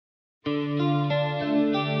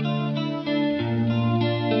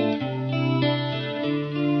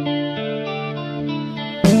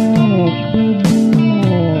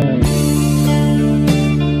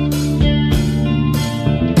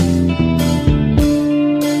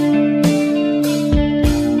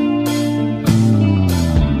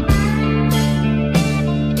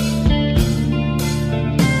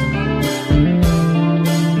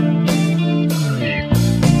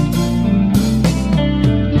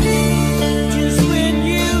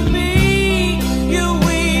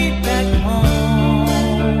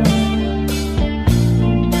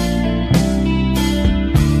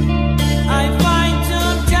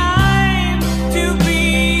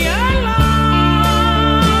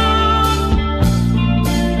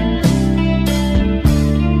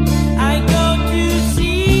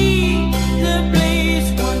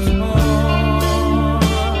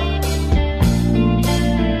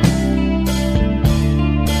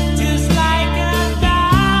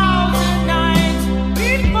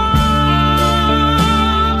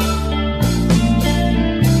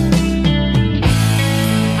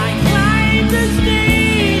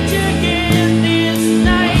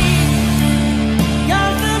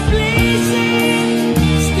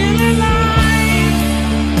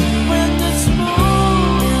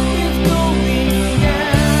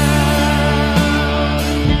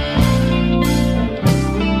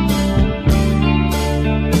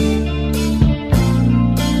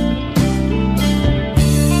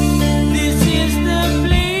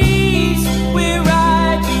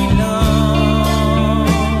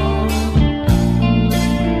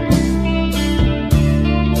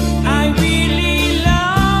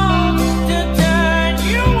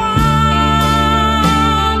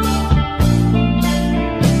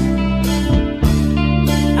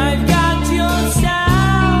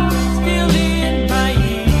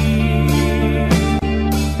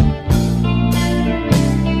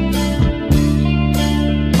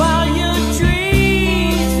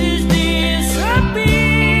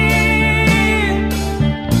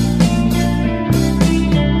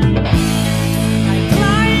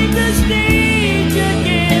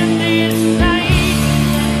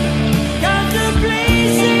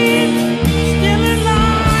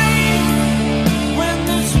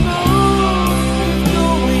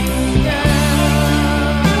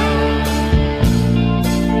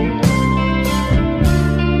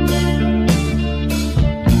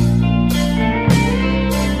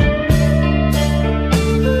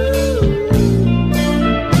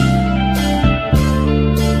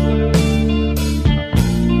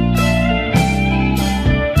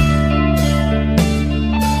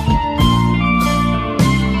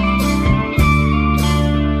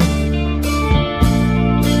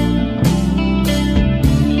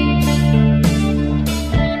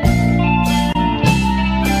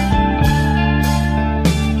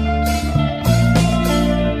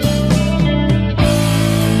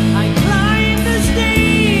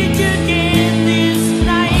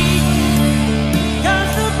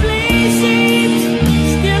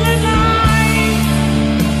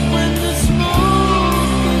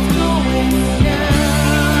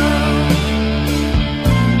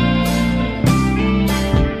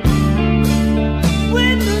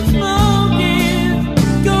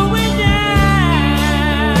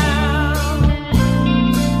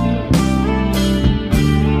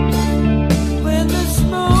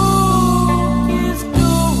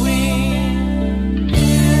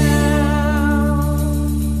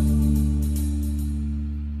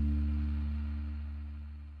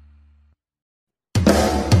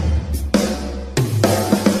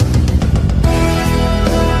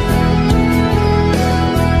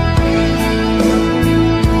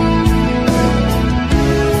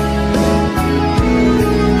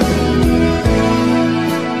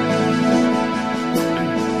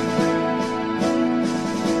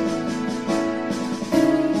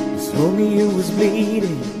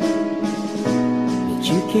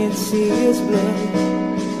see his blood.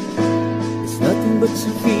 It's nothing but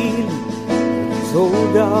some feeling his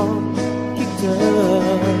old dog kicked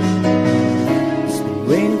up. It's been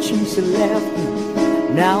raining since he left me,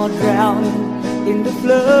 now I'm drowning in the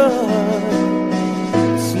flood.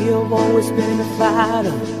 See, I've always been a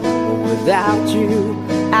fighter, but without you,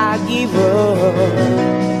 I give up.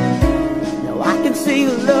 I can sing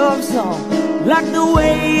a love song like the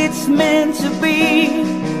way it's meant to be.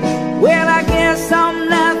 Well, I guess I'm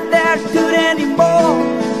not that good anymore,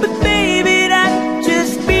 but baby, that's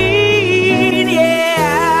just me, yeah.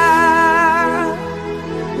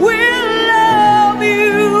 We'll love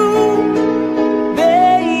you,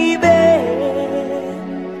 baby,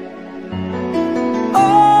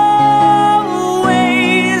 always,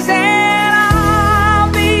 and I'll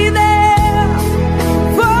be there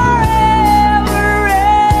forever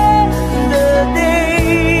and a day.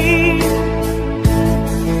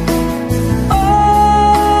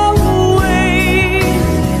 Always,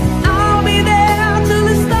 I'll be there till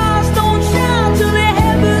the stars don't shine, till the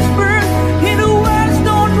heavens burn, and the words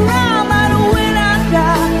don't rhyme. And when I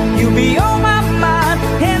die, you'll be on my mind,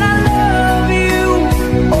 and I love you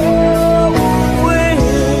always.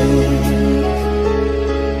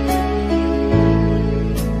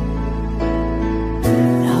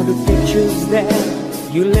 Now the pictures that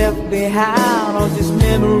you left behind are just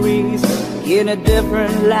memories in a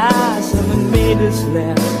different light. Some that made us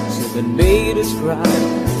laugh, some that made us cry,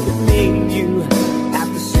 that made you have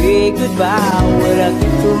to say goodbye. What I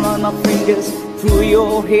did to run my fingers through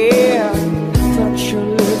your hair, touch your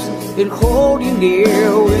lips and hold you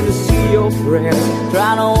near. When I see your prayers,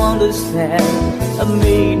 trying to understand, I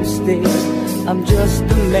made mistakes, I'm just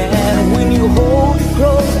a man. When you hold it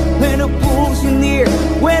close, when it pulls you near,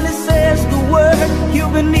 when it says the word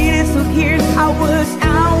you've been needing to hear, I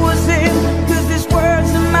was in, 'cause these words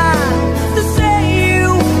are mine to say you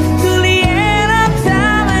till the end of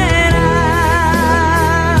time, and I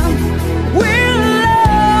will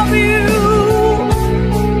love you,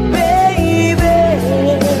 baby,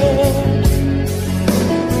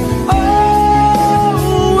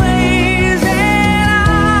 always, and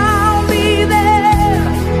I'll be there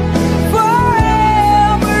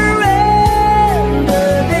forever and a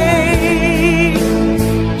day.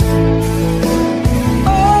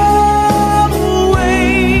 Always,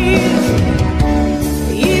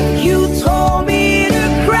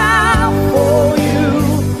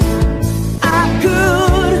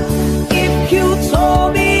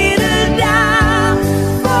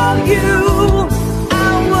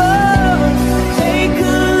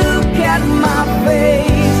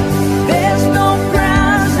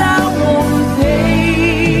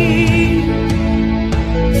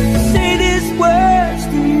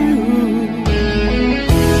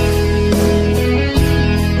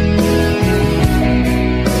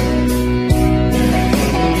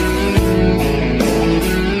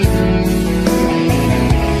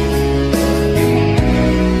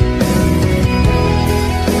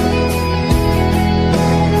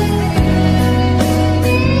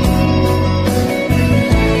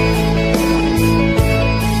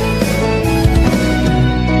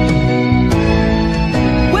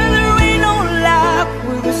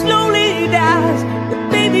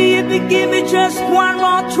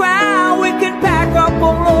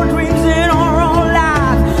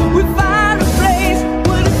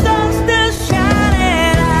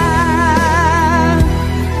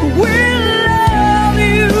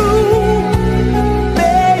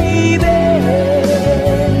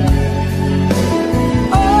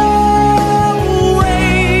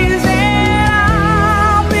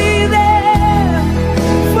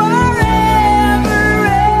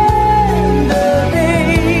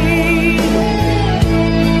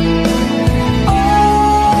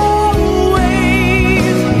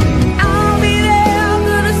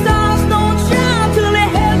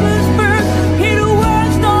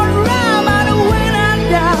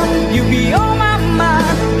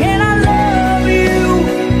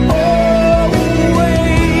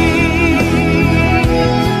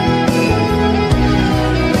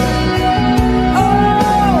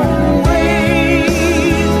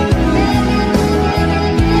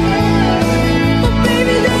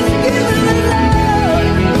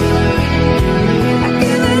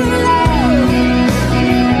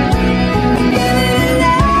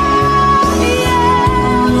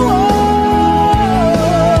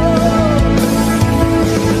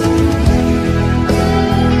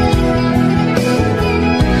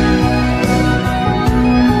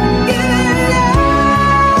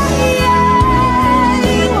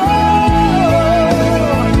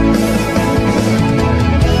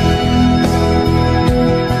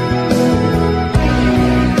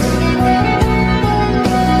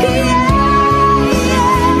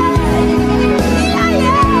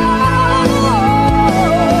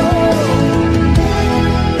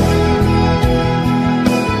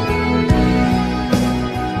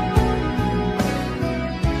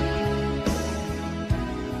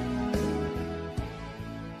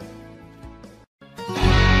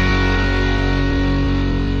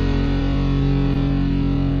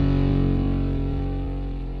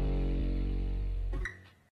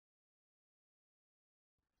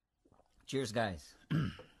 Cheers, guys.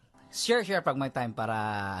 Share pag may time para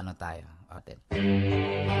ano tayo. Atin.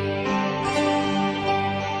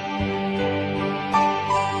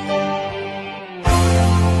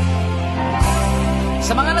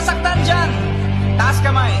 Sa mga nasaktan dyan, taas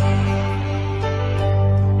kamay.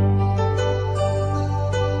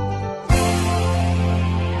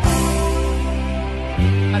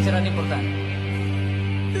 Ang sira importante.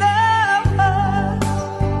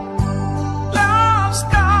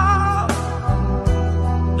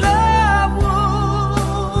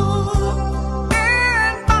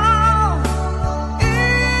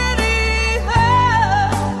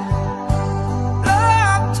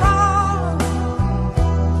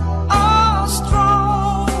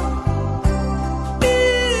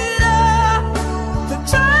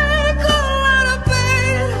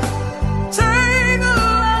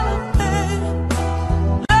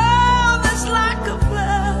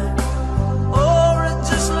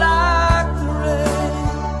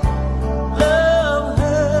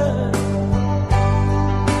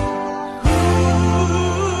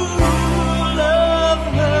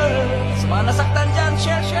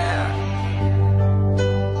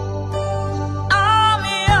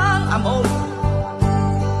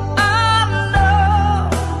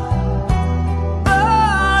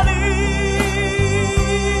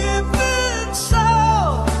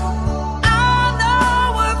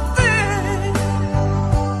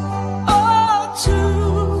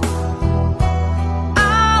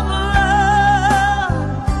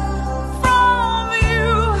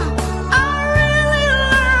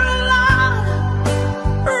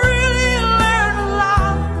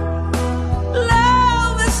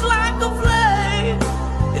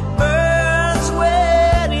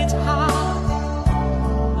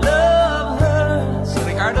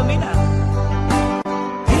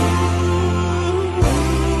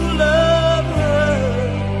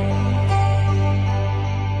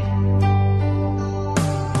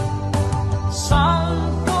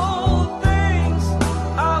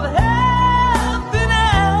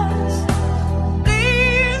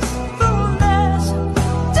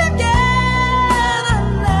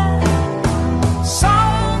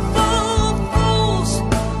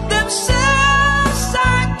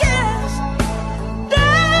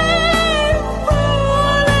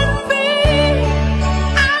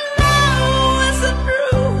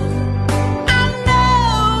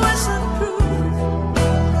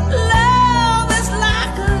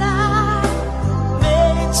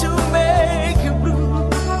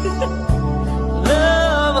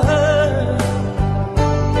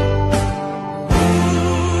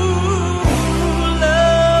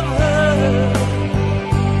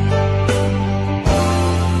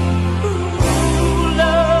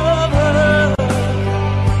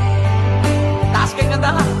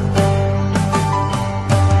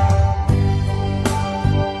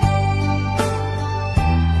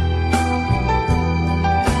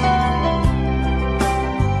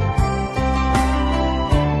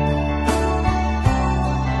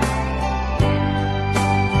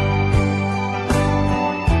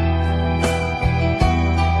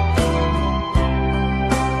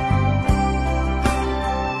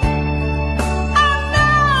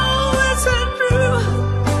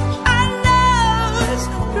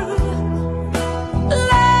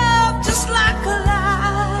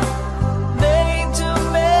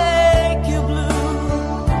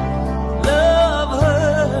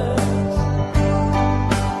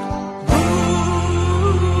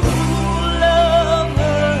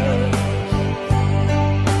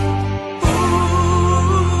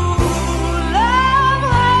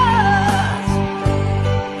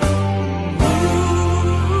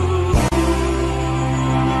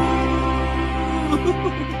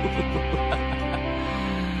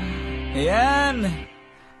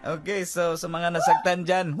 Okay, so sa mga nasaktan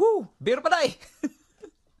dyan, woo! Beer pa tayo!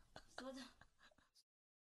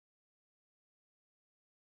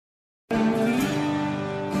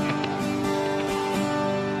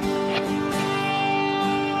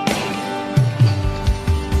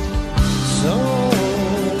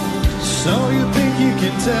 So you think you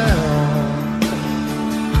can tell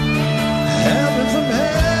heaven from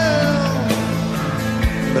hell,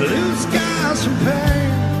 blue skies from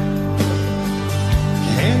pain?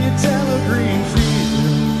 Can you tell a green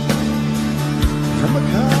field from a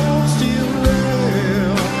cold steel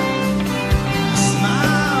rail? A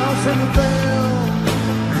smile from a bell.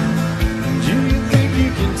 Do you think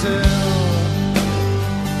you can tell?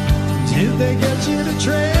 Did they get you to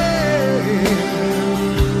trade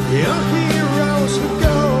your heroes for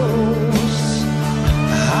ghosts,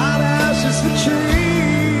 hot ashes for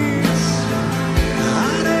trees,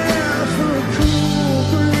 hot air for a cool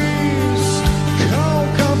breeze?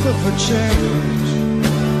 a change?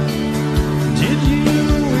 Did you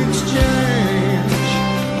exchange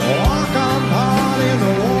a walk-on part in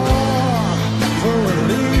the war for a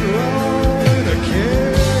lead role in a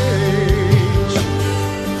cage?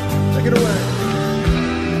 Take it away.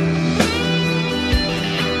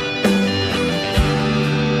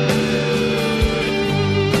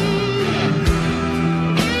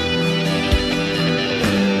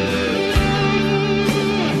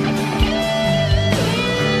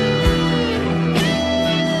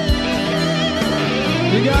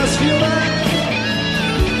 You guys feel that?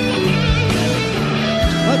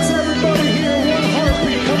 Let's everybody hear one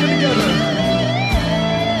heartbeat coming together.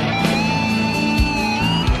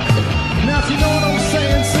 Now if you know what I'm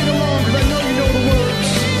saying, sing along, because I know you know the words.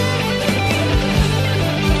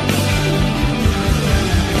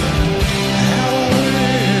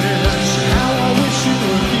 How I wish you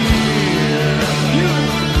were here.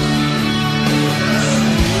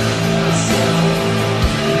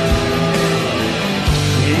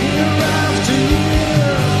 Year after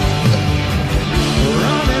year,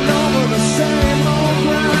 running over the same old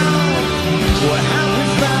ground. What have we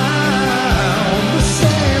found? The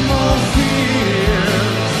same old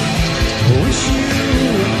fears. Wish you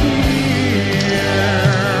were here.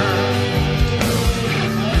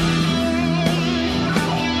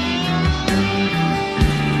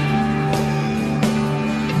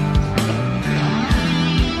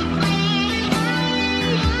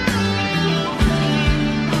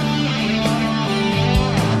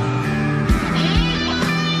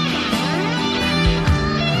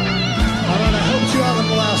 Alright, I helped you out on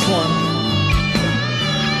the last one.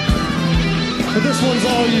 But this one's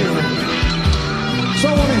all you. So I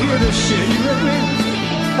want to hear this shit. You with me?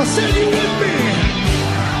 I said you with me.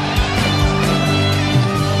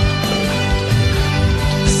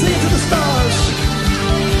 Sing to the stars.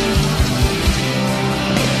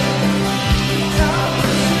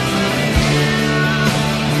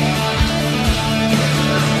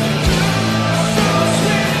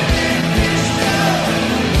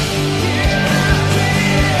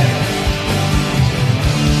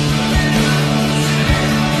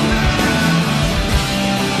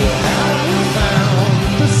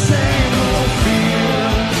 The same old fear.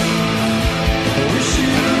 Wish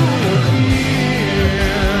you were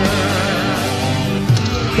here.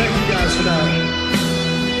 Thank you guys for that.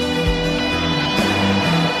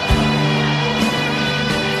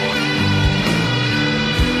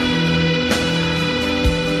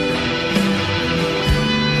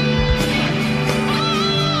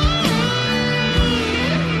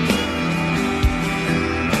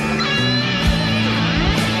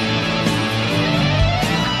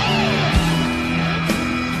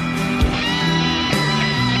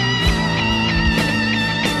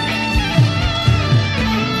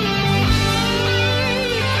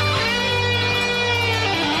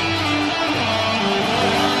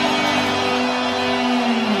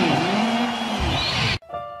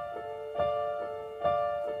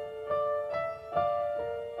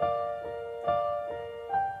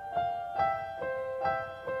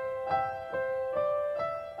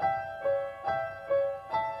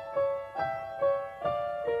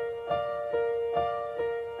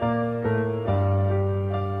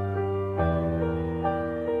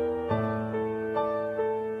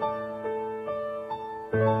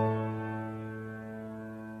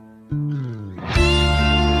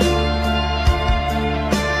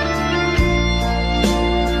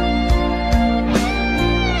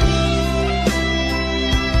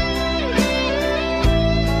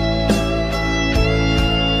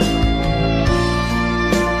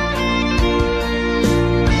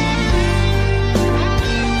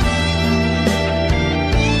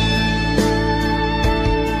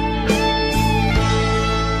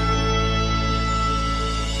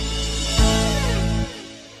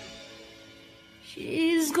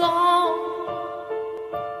 She's gone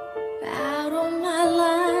out of my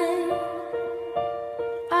life.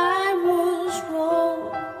 I was wrong.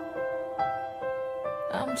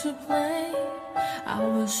 I'm to blame. I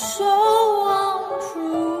was so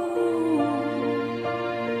untrue.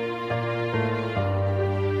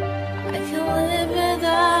 I can live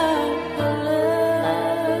without her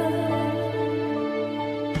love.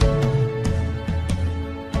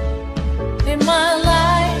 In my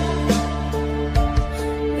life,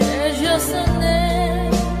 there's just an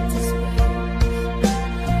empty space.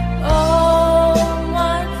 All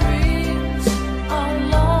my dreams are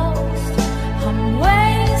lost. I'm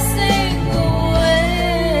wasting away.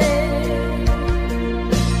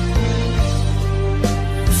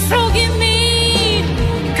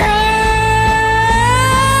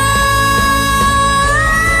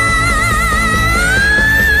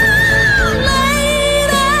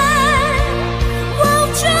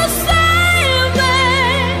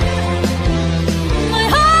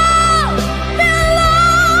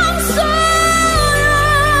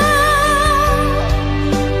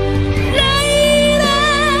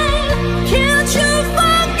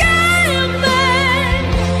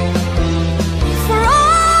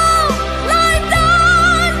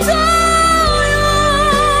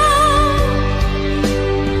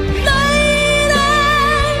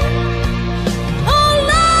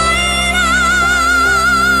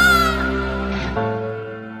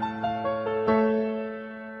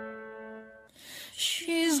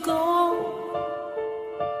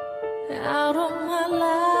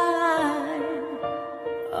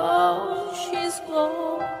 go.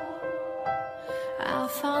 I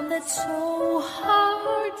found it so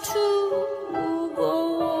hard to go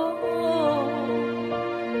on.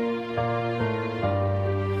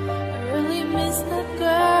 I really miss that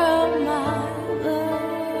girl, my love.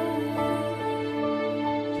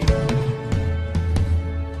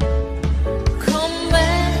 Come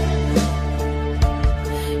back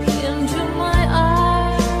into my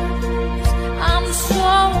eyes. I'm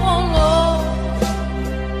so alone.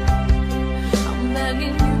 I'm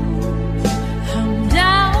begging you. I'm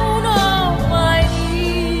down on my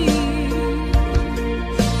knees.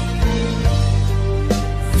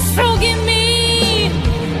 Forgive me,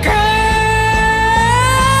 girl.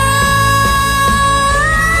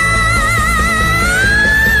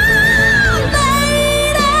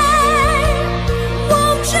 Lady,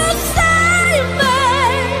 won't you save me?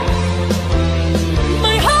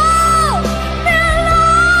 My heart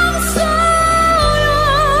belongs to you.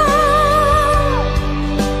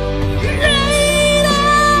 Lady,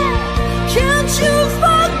 can't you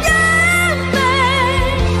forgive me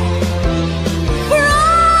for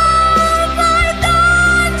all I've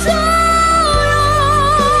done to you?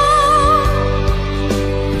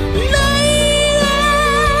 Lady,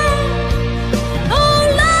 oh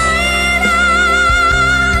lady,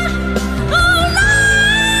 oh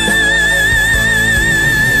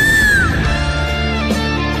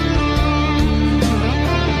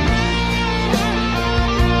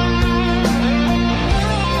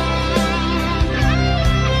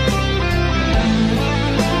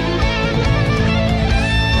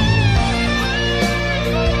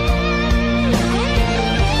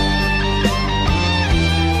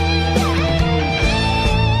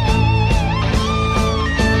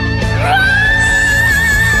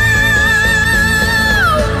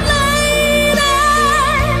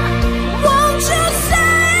won't you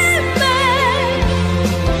save me?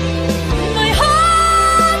 My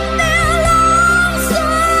heart belongs to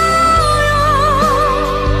you.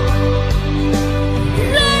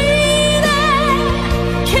 Lady,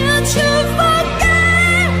 can't you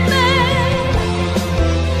forgive me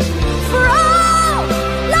for all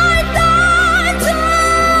I've done to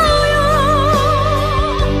you?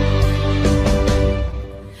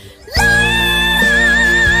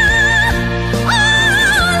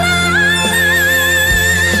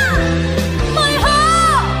 My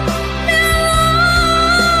heart belongs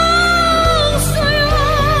to you.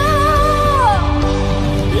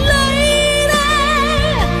 Lady,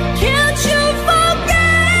 can't you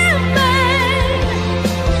forgive me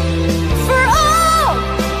for all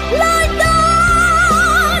I've done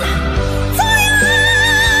to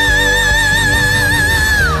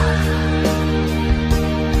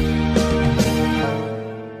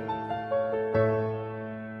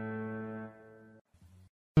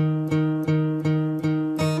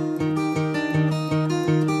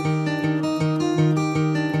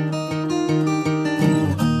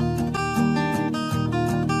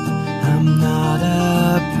I'm not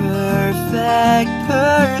a perfect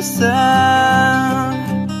person.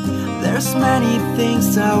 There's many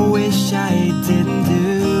things I wish I didn't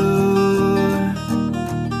do,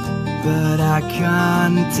 but I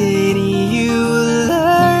continue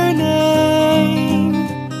learning.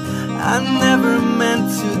 I never meant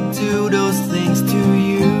to do those things to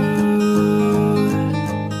you,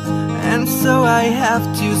 and so I have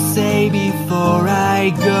to say before I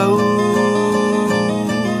go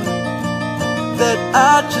that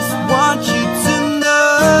I just want you to know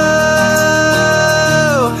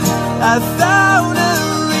I found a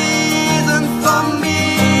reason for me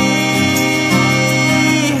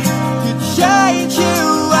to change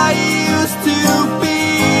who I used to be,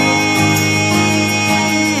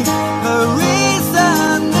 a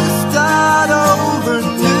reason to start over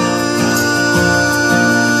new,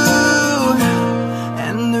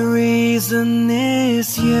 and the reason is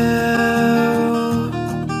you.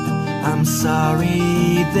 I'm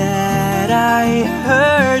sorry that I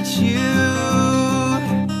hurt you.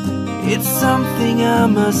 It's something I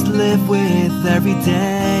must live with every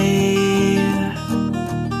day,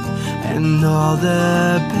 and all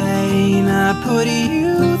the pain I put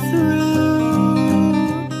you through,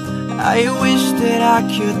 I wish that I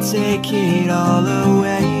could take it all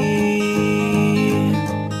away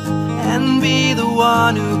and be the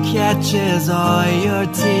one who catches all your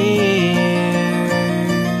tears.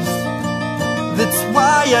 That's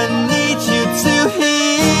why I need you to hear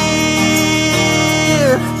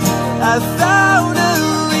I found a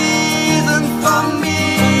reason for me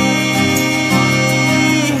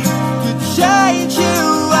to change who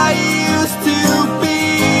I used to be,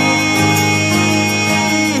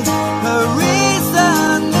 a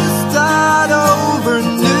reason to start over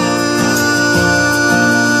new.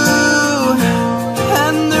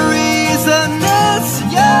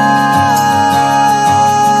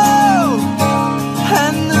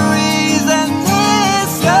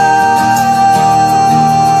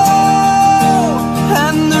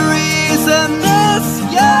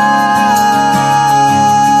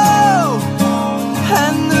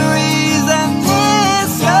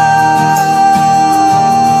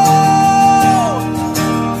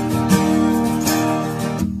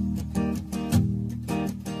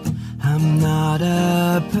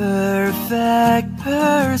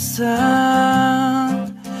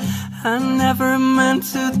 time. I never meant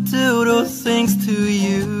to do those things to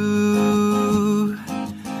you,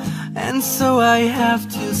 and so I have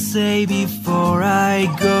to say before I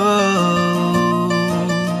go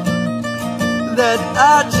that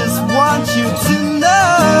I just want you to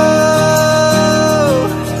know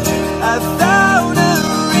I found a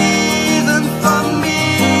reason for me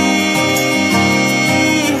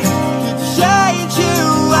to change who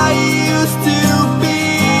I used to be,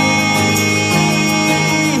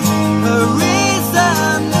 a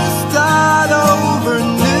reason to start over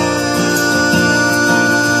new,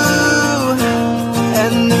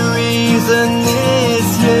 and the reason is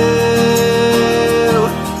you.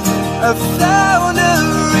 I found a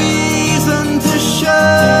reason to show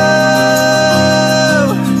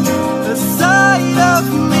a side of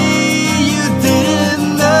me you didn't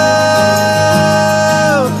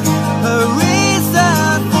know, a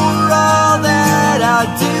reason for all that I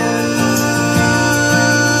do,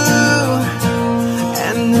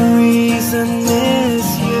 and the reason is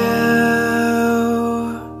you.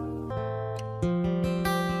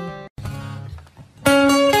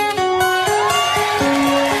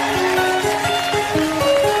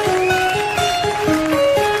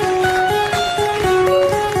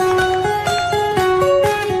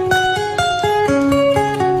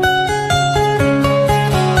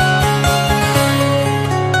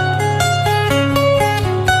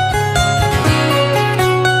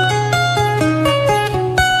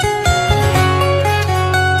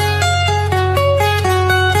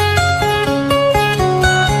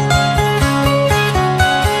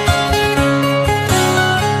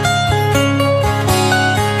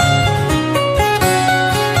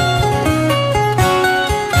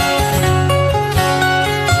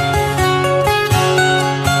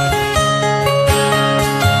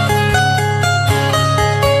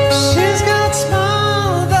 She's got a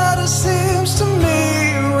smile that it seems to me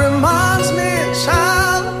reminds me of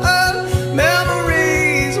childhood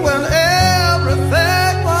memories when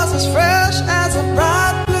everything was as fresh as a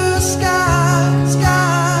bright blue sky.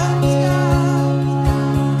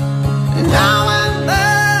 And now and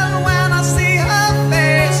then when I see her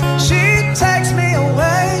face, she takes me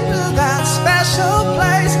away to that special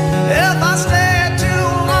place. If I stay too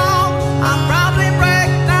long, I'll probably break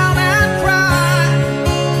down and cry.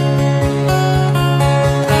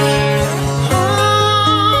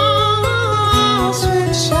 Oh,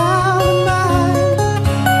 sweet child of mine.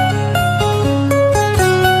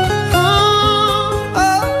 Oh,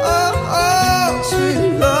 sweet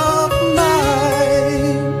love of mine.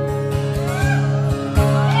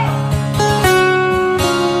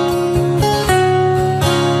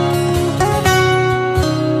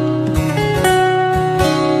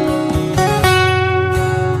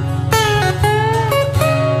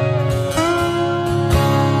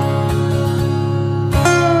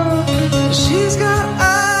 She's got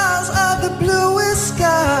eyes of the bluest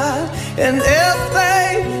sky, and if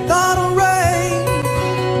they thought of rain,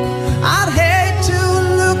 I'd hate to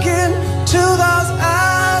look into those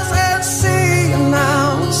eyes and see an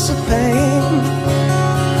ounce of pain.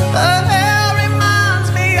 Her hair reminds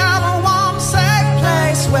me of a warm, safe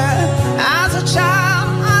place where, as a child,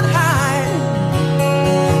 I'd hide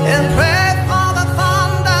and pray for the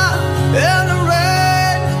thunder and the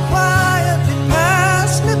rain to quietly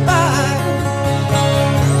pass me by.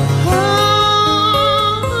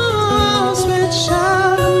 Oh, sweet child.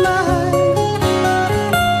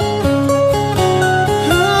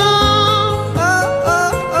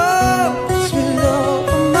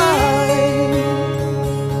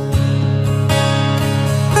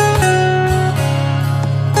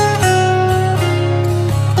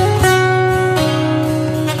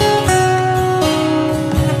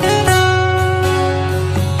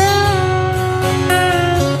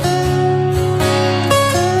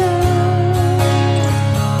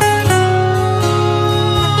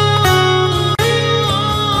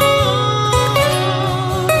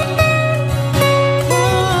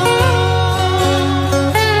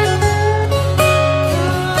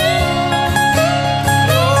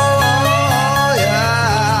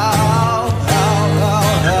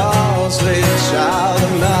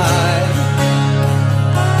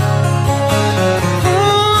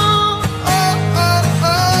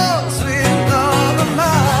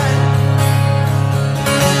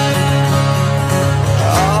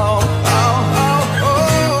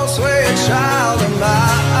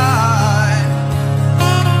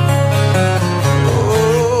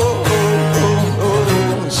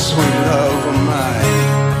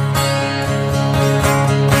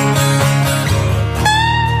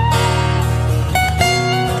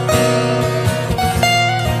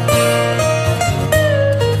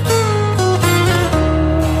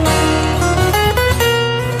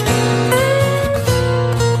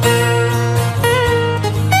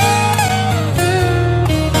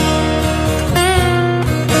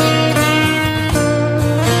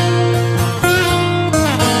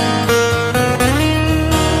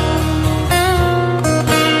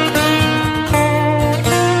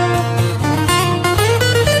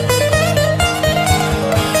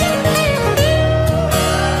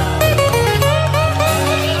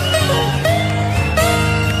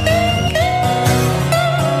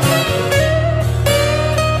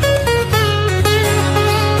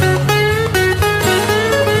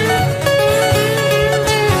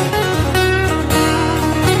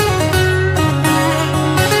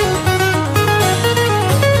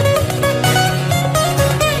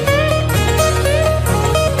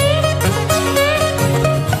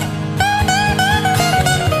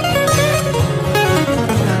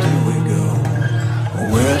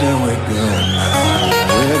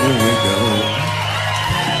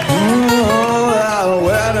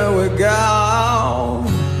 we go?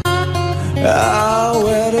 Oh,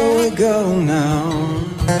 where do we go now?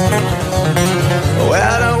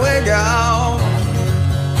 Where do we go?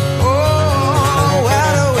 Oh,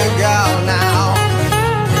 where do we go now?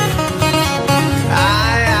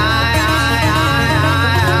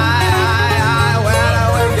 Where do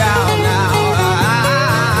we go now?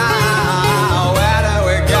 Where do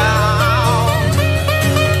we go?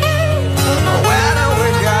 Where do we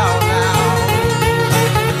go now?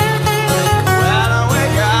 Where do we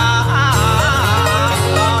go?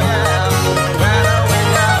 Oh yeah. Where do we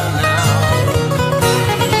go now?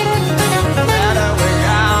 Where do we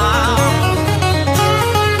go?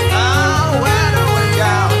 Oh, where do we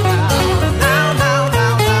go now?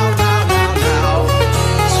 Now.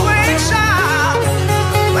 Sweet child,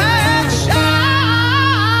 sweet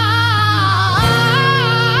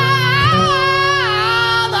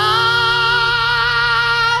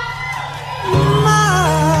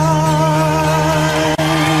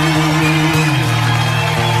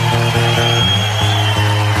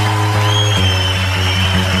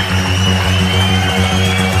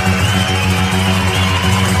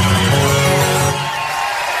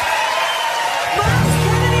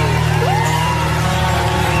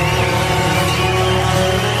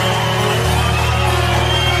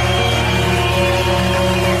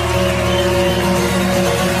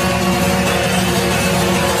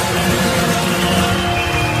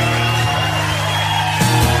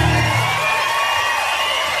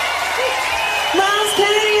Miles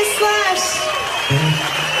Kennedy Slash.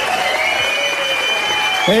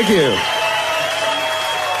 Thank you.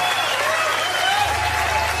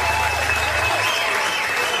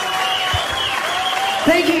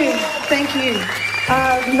 Thank you. Thank you.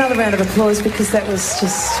 Another round of applause because that was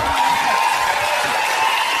just...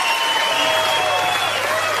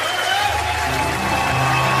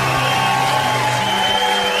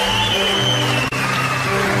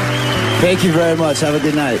 Thank you very much. Have a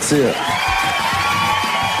good night. See you.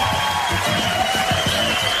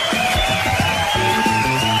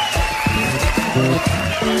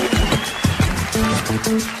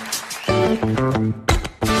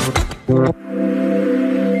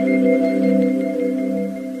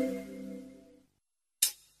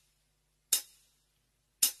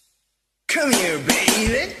 Come here,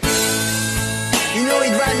 baby. You know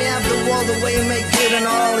he'd ride me out the wall the way you make good and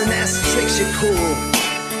all the nasty tricks you pull.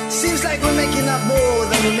 Seems like we're making up more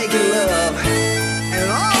than we're making love. And it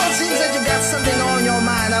all seems that you got something on your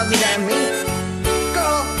mind other than me.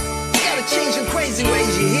 Girl, you gotta change your crazy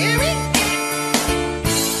ways, you hear me?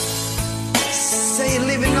 Say you're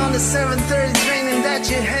living on the 730 train and that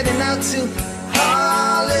you're heading out to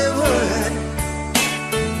Hollywood.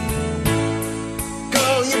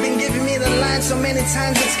 You've been giving me the line so many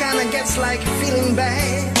times it's kinda gets like feeling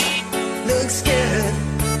bad. Looks good.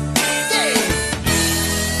 Yeah.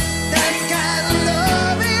 That kind of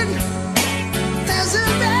loving, there's a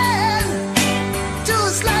man to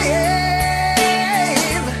a slave.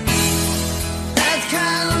 That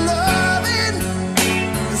kind of loving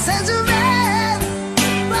sends a man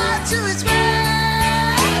right to his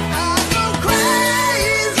grave. I go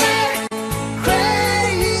crazy,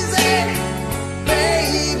 crazy.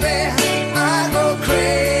 Baby, I go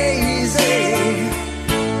crazy.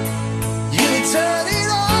 You turn it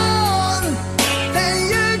on, then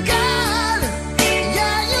you're gone.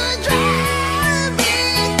 Yeah, you drive me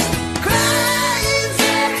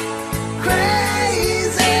crazy,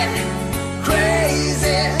 crazy,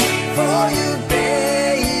 crazy for you,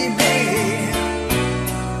 baby.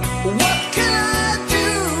 What can I do,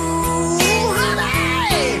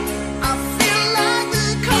 honey? I feel like the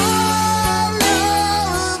color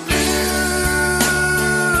blue.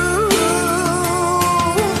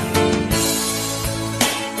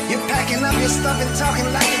 You're packing up your stuff and talking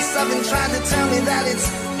like it's something, trying to tell me that it's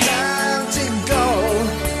time to go.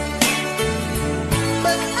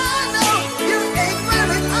 But I know you ain't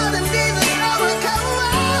wearing underneath the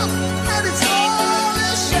overcoat, and it's all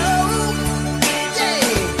a show. Yeah,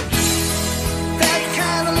 that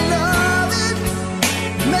kind of loving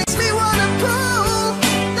makes me wanna pull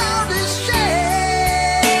down the shade.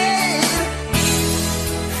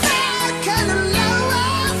 That kind of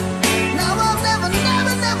love, now I'm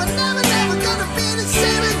never gonna be the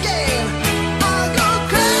same again. I go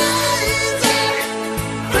crazy,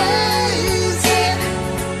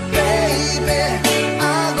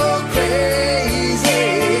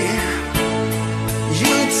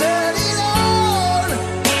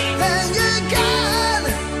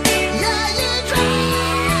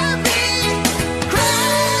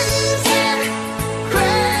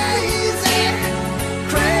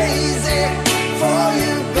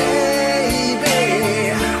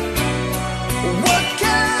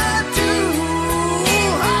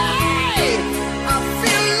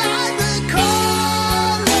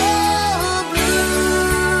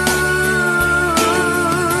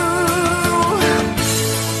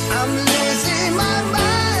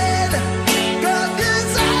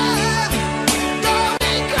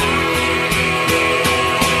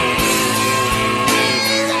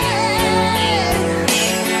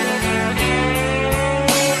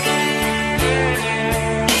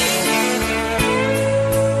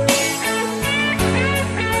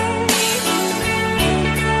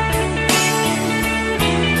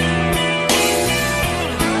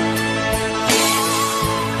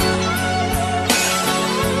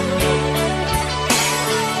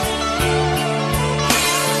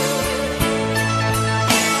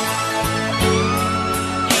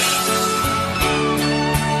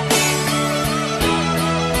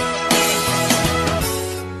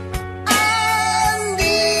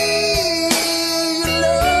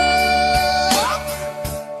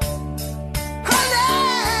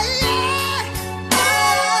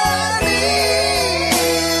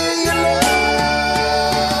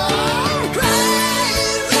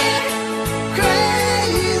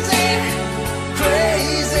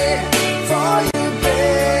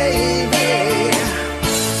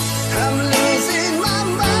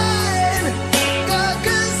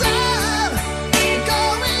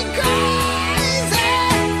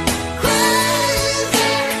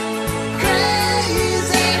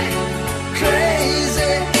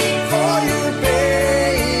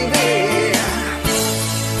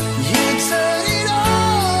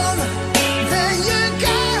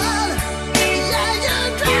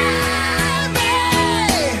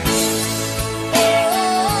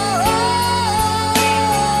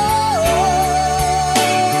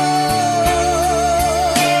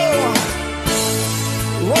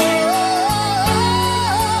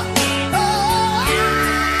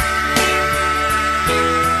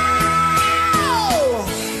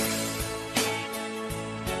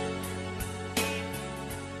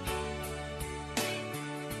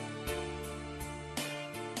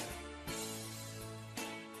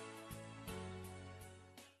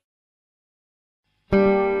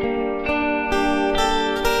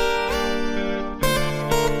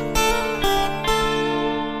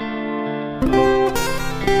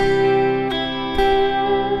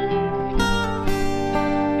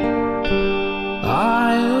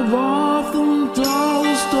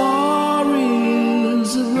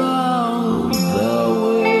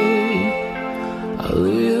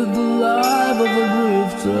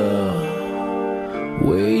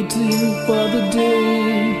 waiting for the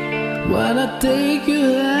day when I take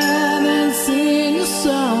your hand and sing a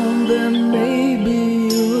song. Then maybe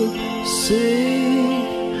you'll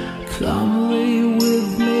say, come away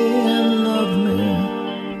with me and love me,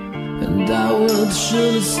 and I will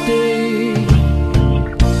surely stay.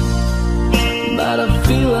 But I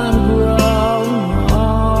feel I'm wrong,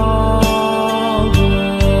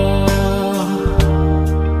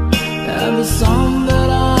 and the song that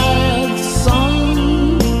I have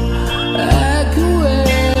sung echo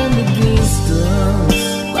in the distance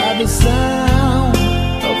by the sound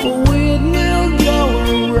of a windmill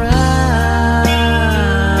going round.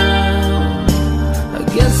 I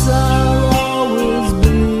guess I'll always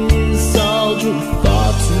be a soldier for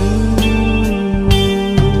two.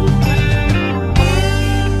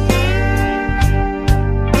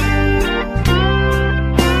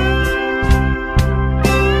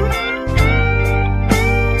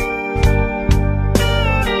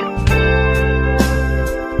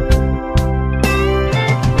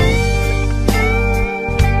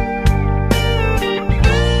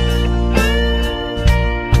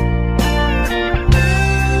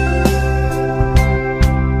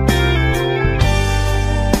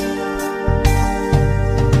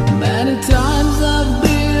 Many times I've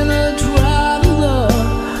been a traveler.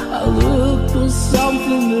 I look for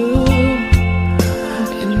something new.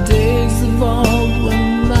 In days of old, when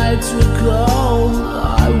nights were cold,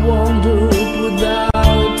 I wandered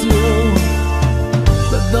without you.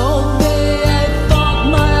 But though I thought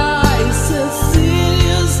my eyes had seen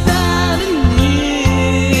you standing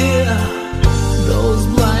near, those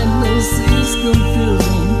blindness is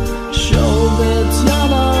confusing, show that you're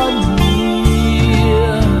not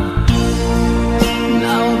near.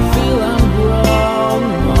 Now I feel I'm wrong,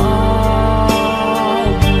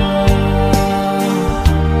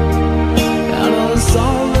 and all the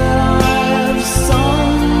song that I've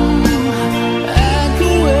sung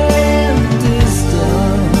echo in the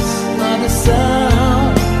distance by the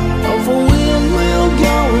sound of a windmill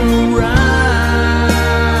going round.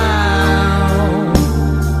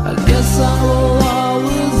 I guess I will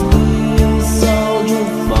always be a soldier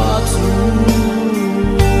for two.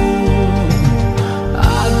 I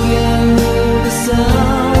can hear the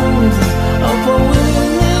sound of a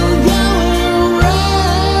windmill going round.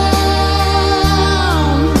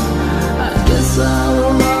 I guess I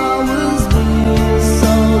will always be a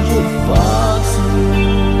soldier for two.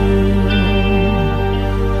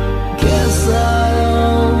 Guess I'll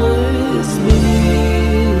always be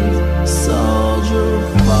a soldier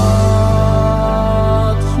for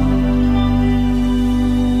two.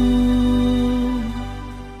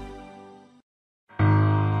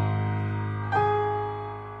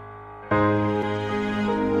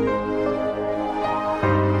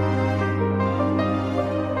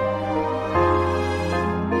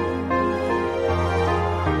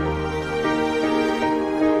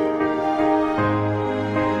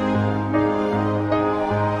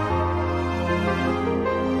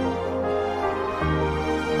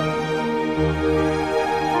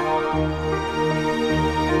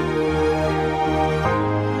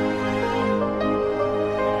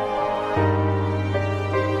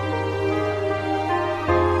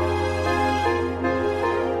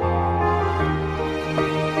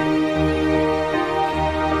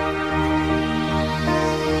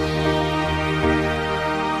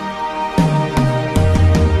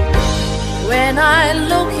 When I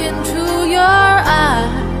look into your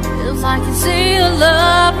eyes, I can see a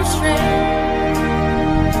love restraint.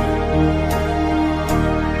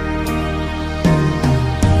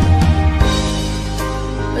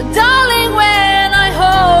 But darling, when I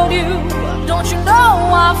hold you, don't you know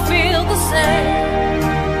I feel the same?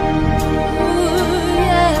 Ooh,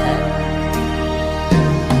 yeah.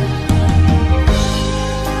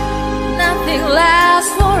 Nothing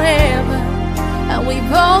lasts forever, and we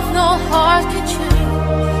both know hearts can change.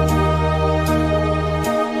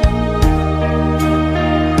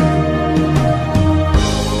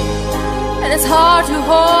 And it's hard to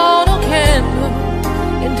hold a candle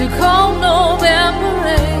into cold November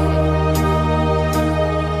rain.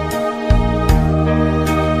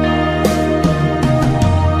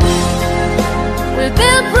 We've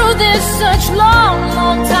been through this such long,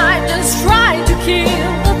 long time, just trying to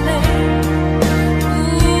kill the pain.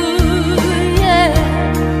 Ooh, yeah.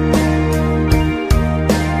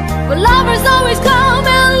 But lovers always come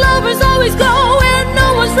and lovers always go, and no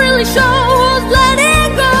one's really sure who's letting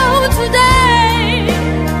go today,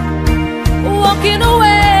 walking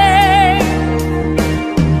away.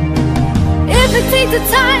 If it takes the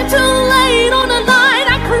time to lay it on the line,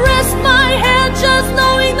 I caress my head just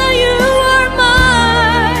knowing that you are mine.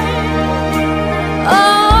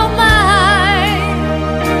 Oh,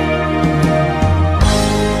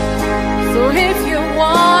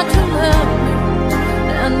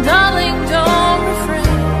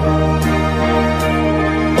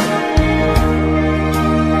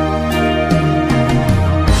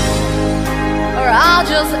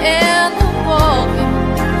 just end up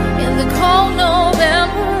walking in the cold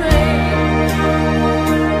November rain.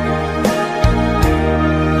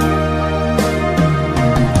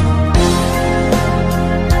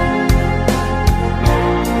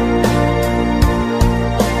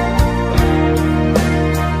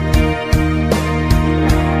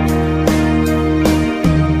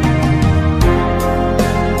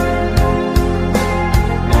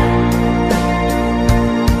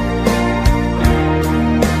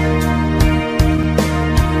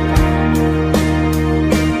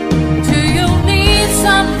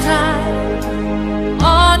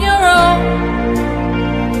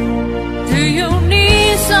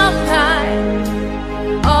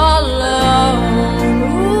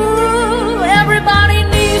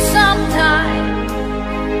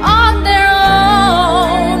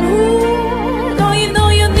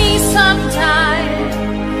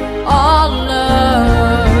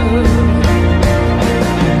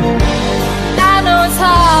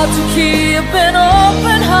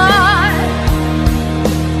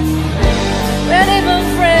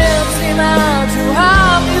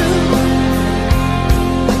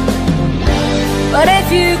 But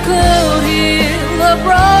if you could heal a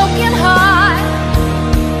broken heart,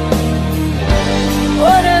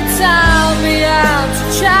 would a town be out to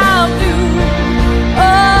charm you?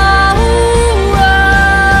 Oh,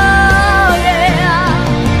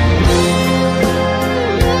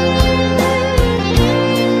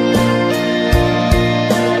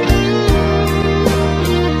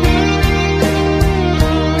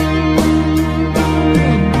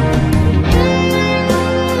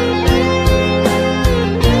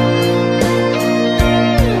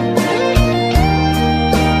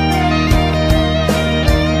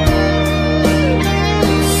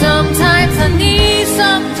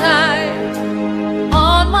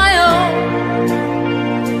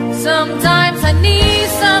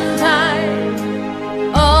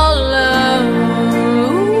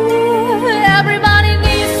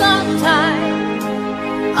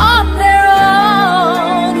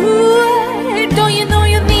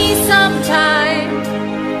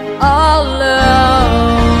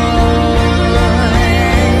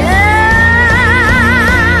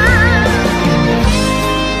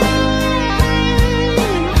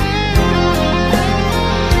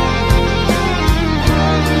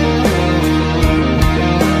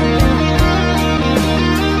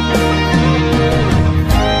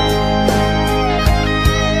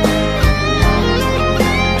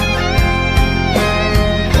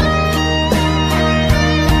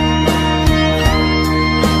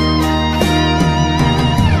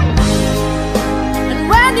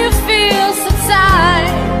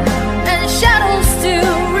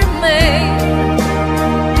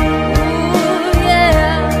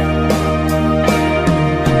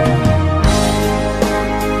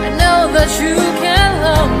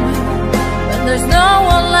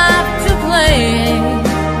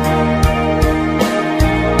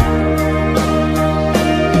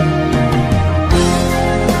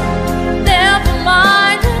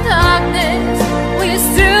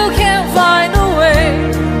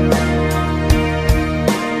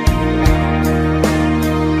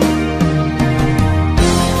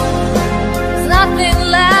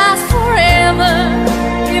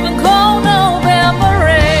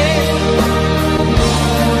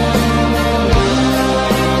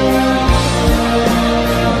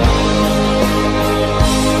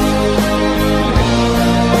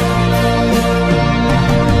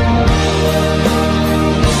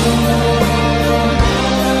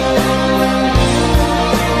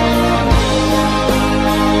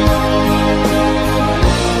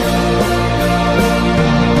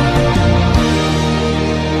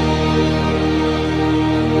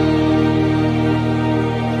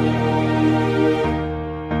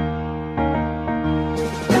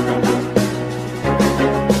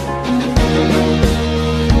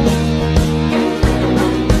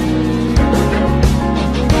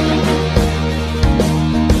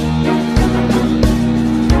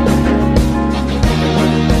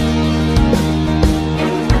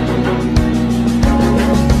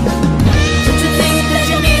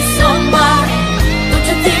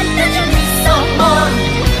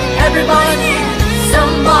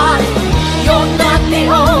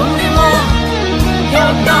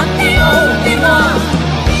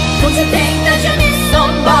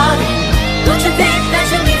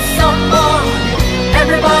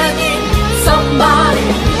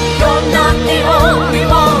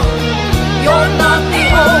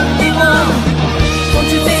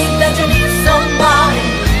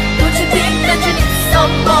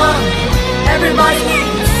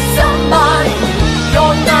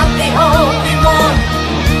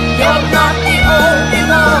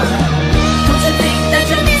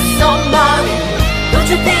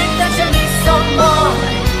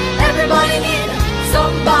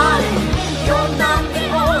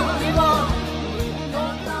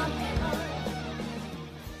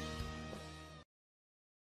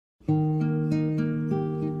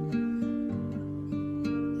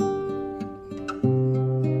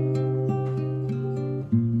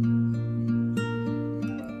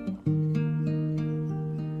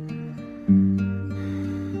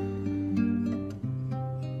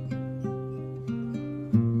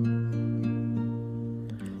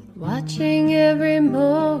 watching every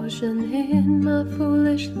motion in my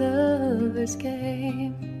foolish lover's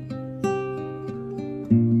game.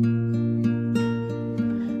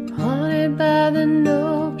 Haunted by the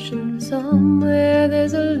notion somewhere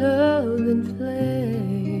there's a love in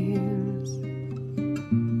flames,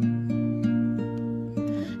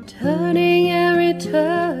 turning and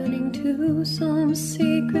returning to some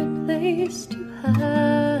secret place to hide,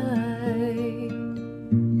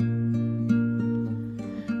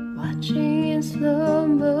 watching in slow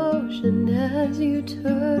motion as you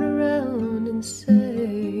turn around and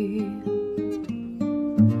say,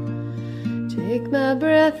 take my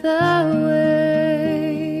breath away.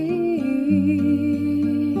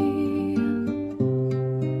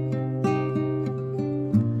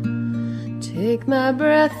 Take my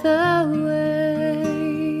breath away.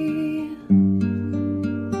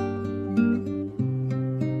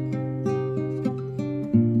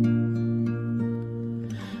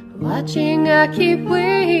 Watching, I keep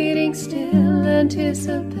waiting, still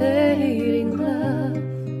anticipating love,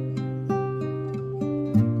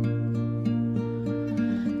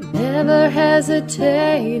 never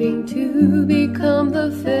hesitating to become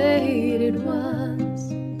the fated ones,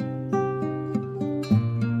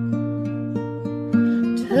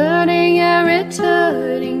 turning and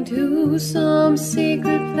returning to some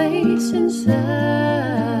secret place inside,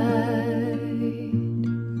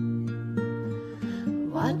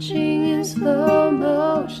 watching in slow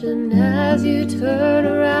motion as you turn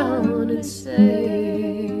around and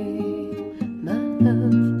say, my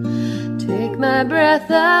love, take my breath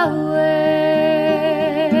away.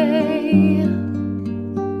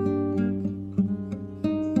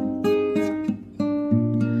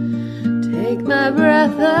 Take my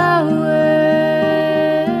breath away.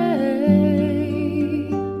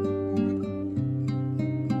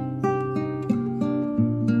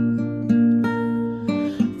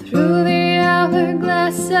 Through the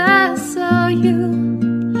hourglass I saw you.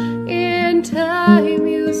 In time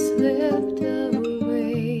you slipped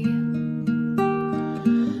away.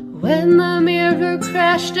 When the mirror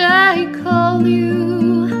crashed, I called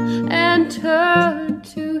you and turned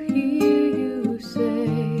to hear you say,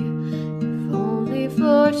 if only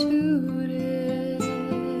for today,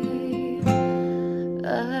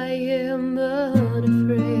 I am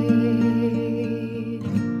unafraid.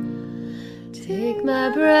 Take my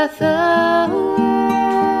breath away.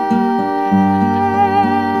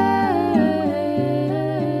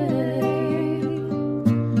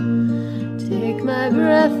 Take my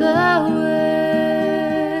breath away.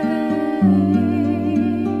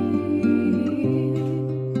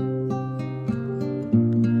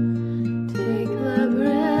 Take my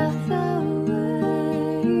breath away.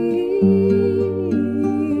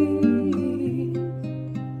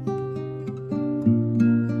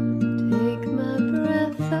 Take my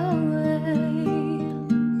breath away.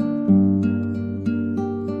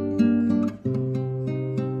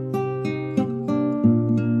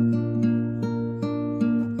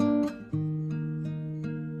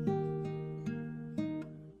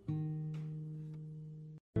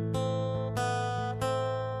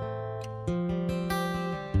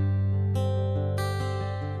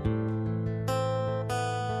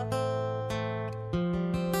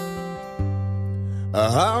 A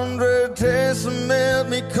 100 days have made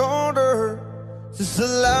me colder since the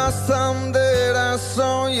last time that I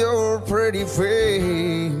saw your pretty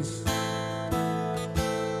face.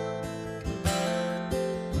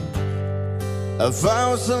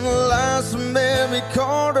 1,000 lies have made me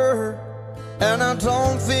colder, and I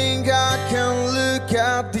don't think I can look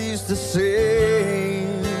at these the same.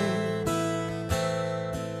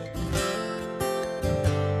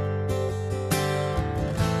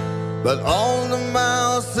 But all the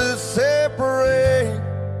miles that separate,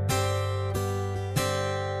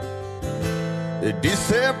 they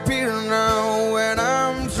disappear now when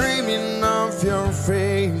I'm dreaming of your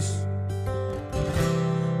face.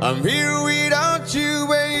 I'm here without you,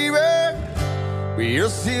 baby, but you're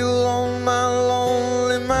still on my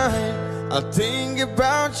lonely mind. I think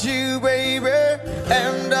about you, baby,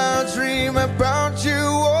 and I dream about you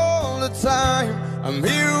all the time. I'm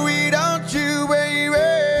here without you, baby,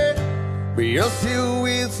 but you're still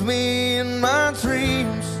with me in my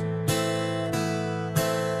dreams.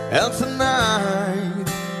 And tonight,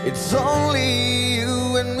 it's only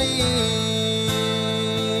you and me.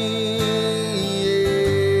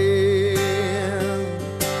 Yeah.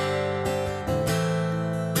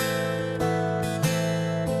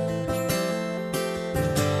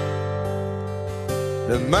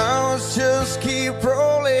 The miles just keep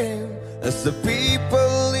rolling as the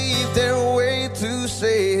people leave their way to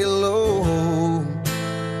say hello.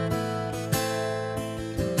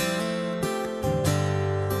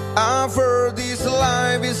 I've heard this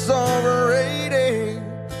life is overrated,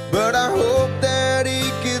 but I hope that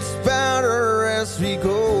it gets better as we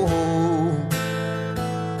go.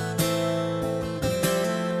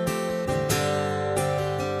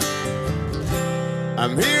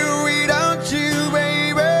 I'm here without you,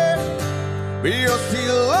 baby, but you're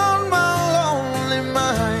still on my lonely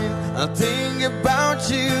mind. I think about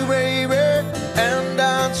you, baby, and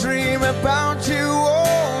I dream about you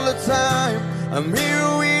all the time. I'm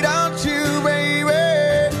here without you,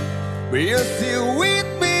 baby, but you're still with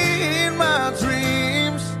me in my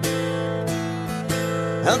dreams.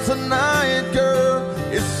 And tonight, girl,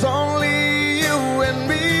 it's only you and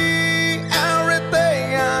me,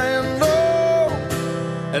 everything I know.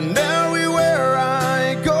 And everywhere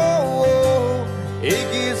I go, it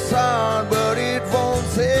gets hard, but it won't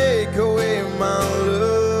take away my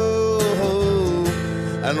love.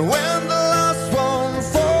 And when the last one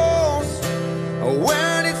falls,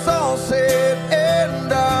 when it's all said and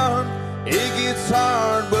done, it gets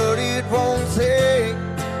hard, but it won't take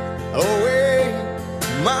away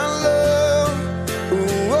my love.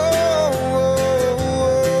 Ooh, oh,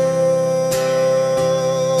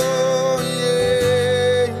 oh,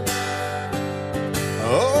 yeah.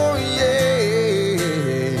 Oh,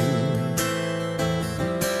 yeah.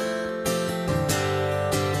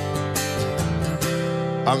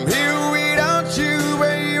 I'm here without you,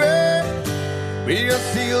 baby, but you're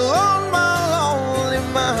still on my lonely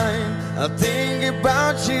mind. I think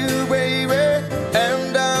about you, baby,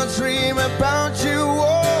 and I dream about you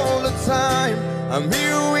all the time. I'm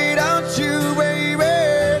here without you,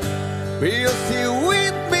 baby, but you're still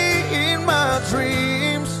with me in my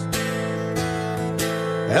dreams.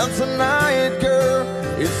 And tonight, girl,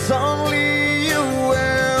 it's only you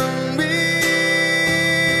and me.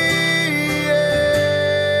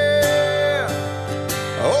 Yeah.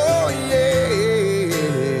 Oh, yeah.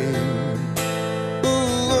 Ooh,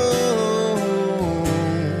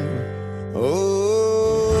 oh, oh.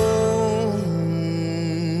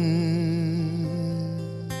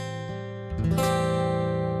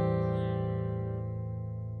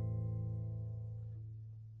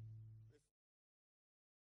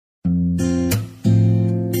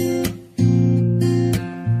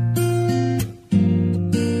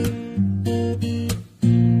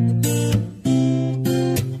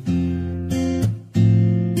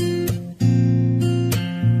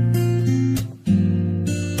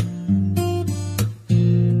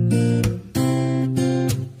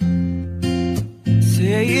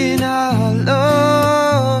 Saying I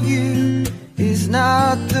love you is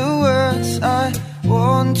not the words I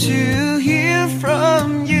want to hear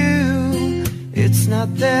from you. It's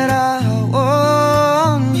not that I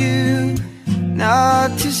want you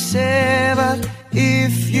not to say, but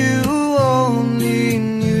if you only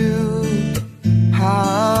knew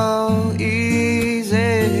how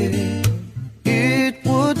easy it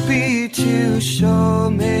would be to show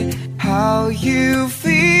me how you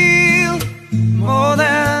feel. More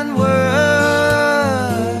than words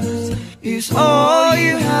is all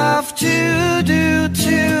you have to do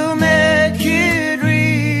to make it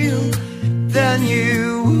real. Then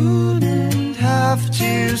you wouldn't have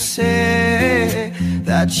to say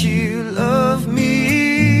that you love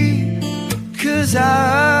me, 'cause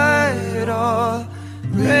I'd already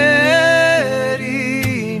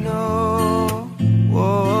know.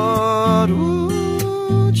 What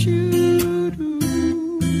would you do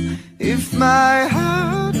if my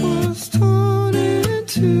heart was torn in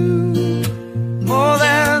two? More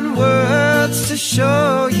than words to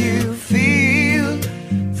show you feel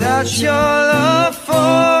that your love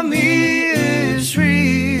for me is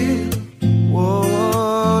real.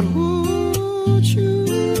 What would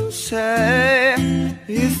you say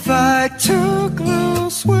if I took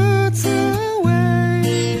those words away?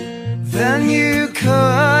 Then you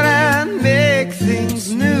couldn't make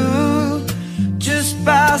things new just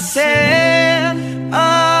by saying I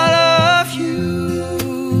love you.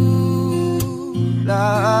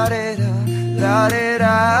 La da da, la da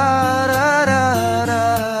da, da da da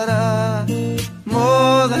da.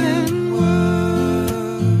 More than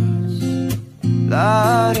words. La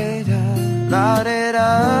da da, la da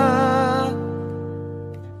da.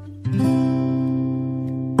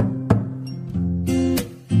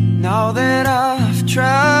 Now that I've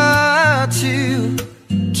tried to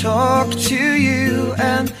talk to you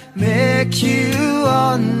and make you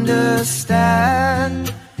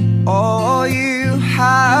understand, all you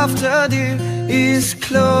have to do is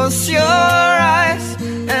close your eyes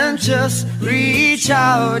and just reach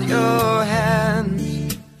out your hand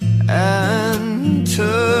and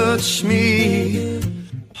touch me.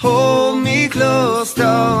 Hold me close,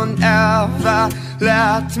 don't ever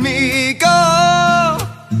let me go.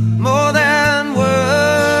 More than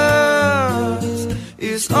words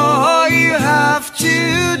is all you have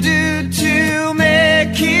to do to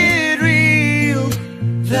make it real.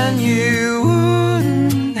 Then you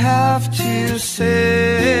wouldn't have to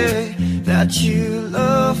say that you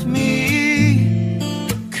love me,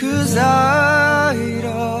 'cause I'd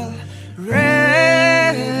already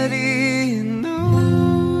know.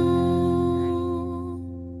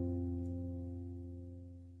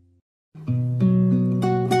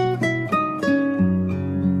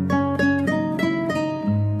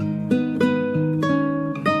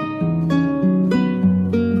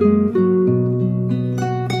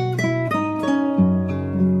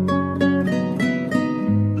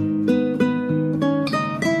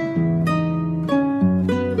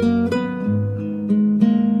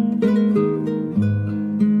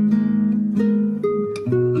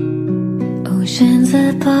 Oceans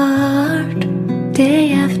apart,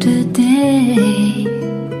 day after day,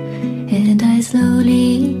 and I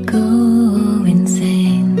slowly go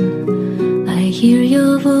insane. I hear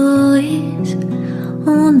your voice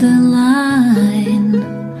on the line,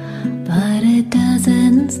 but it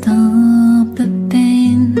doesn't stop the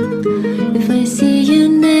pain. If I see you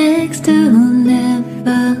next to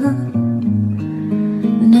never,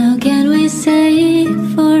 now can we say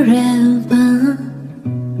forever?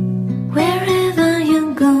 Wherever you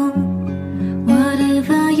go,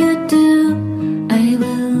 whatever you do, I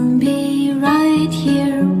will be right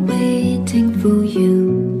here waiting for you.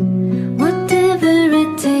 Whatever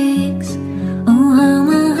it takes, oh how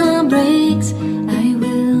my heart breaks, I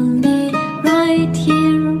will be right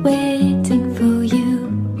here waiting for you.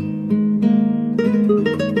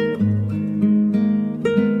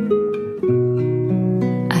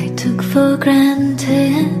 I took for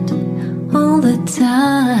granted all the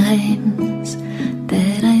times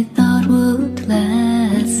that I thought would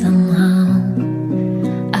last somehow.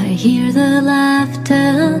 I hear the laughter,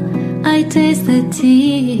 I taste the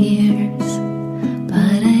tears,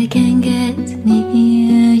 but I can't get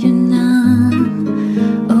near you now.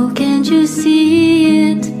 Oh, can't you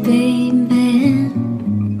see it, baby?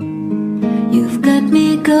 You've got me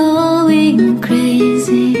going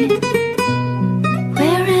crazy.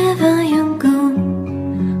 Wherever you go,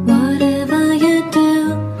 whatever you do,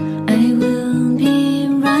 I will be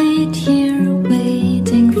right here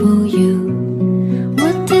waiting for you.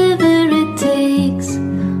 Whatever it takes,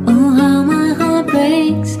 oh how my heart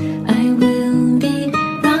breaks, I will be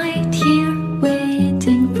right here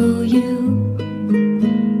waiting for you.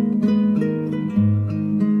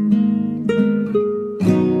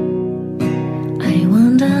 I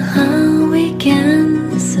wonder how we can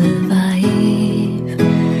survive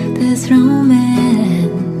this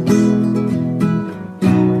romance,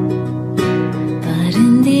 but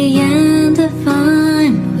in the end, if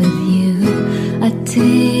I'm with you, I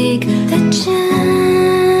take the chance.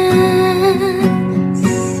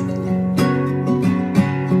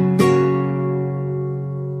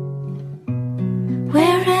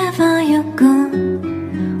 Wherever you go,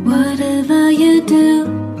 whatever you do,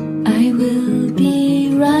 I will be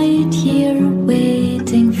right here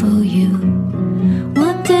waiting for you.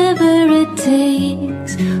 Whatever it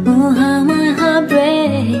takes, oh how my heart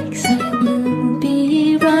breaks, I will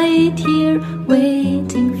be right here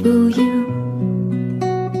waiting for you.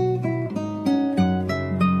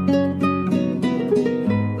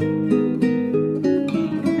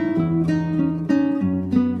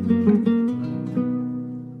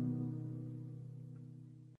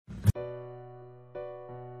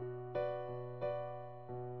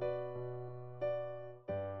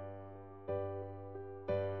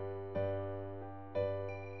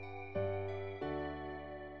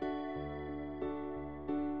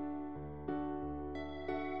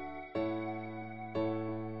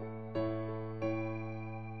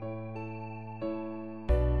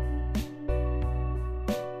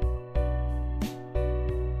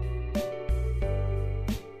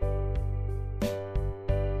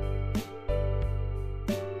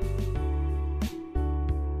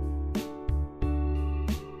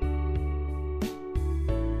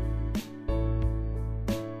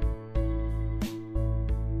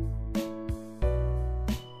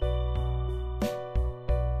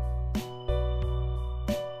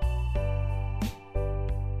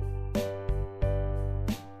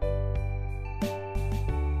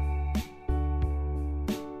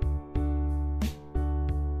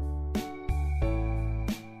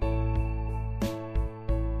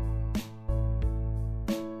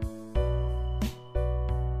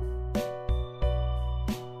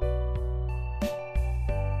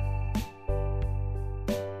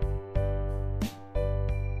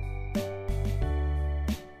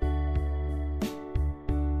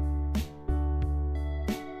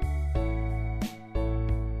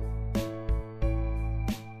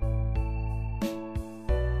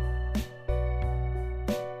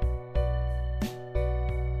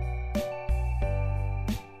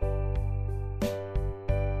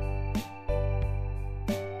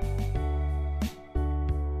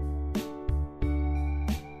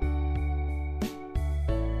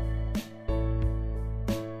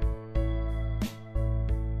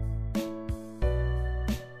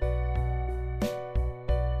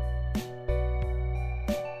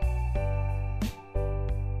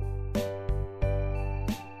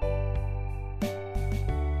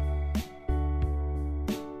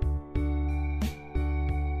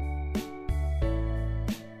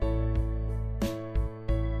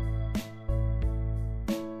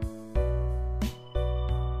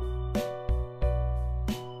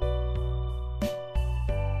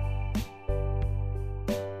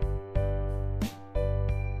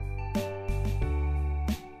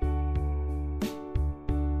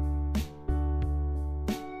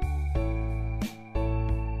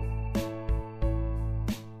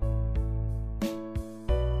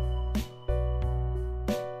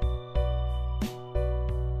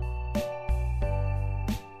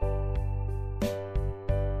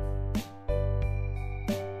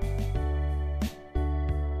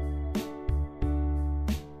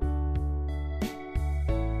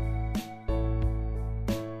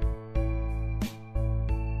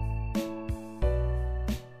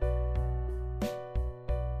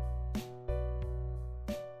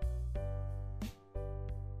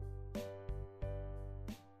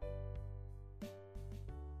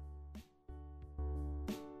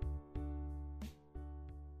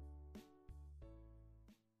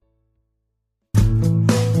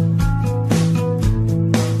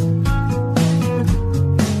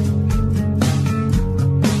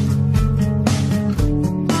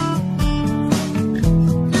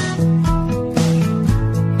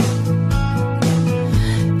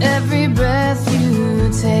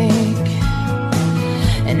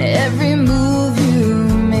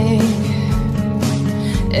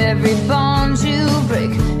 every bond you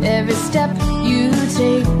break, every step you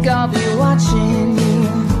take, I'll be watching you.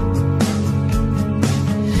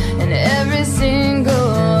 And every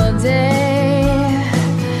single day,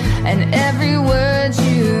 and every word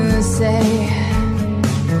you say,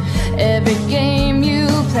 every game you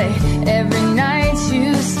play, every night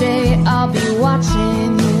you stay, I'll be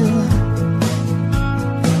watching you.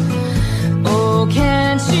 Oh,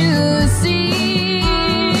 can't you see?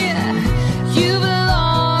 You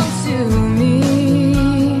belong to me.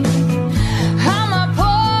 I'm a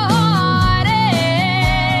poor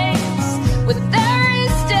ace with every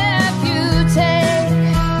step you take,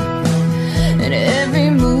 and every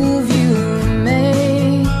move you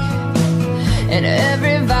make, and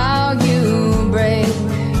every vow you break,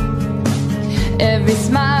 every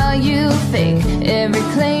smile you fake, every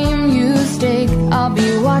claim you stake, I'll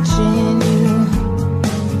be watching you.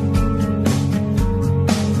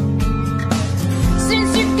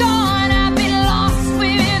 Since you're gone, I've been lost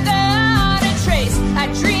without a trace. I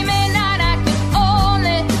dream at night, I can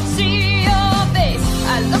only see your face.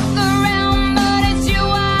 I look around, but it's you I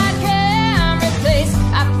can't replace.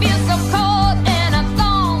 I feel so cold and I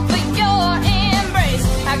long for your embrace.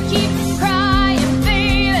 I keep crying,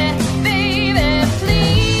 baby, baby,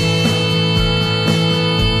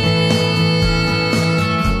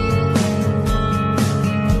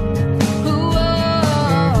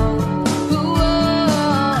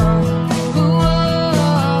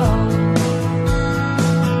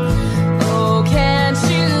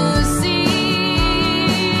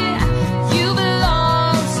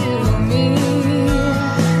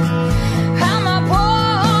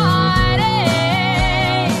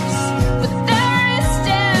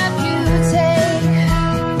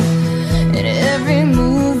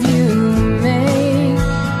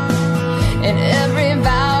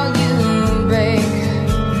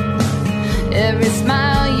 every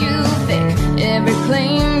smile you fake, every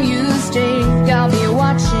claim you stake, I'll be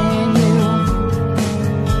watching you.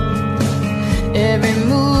 Every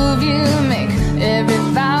move you make, every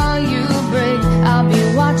vow you break, I'll be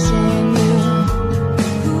watching you.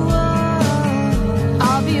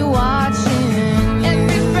 I'll be watching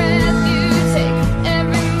every breath you take,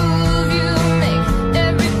 every move you make,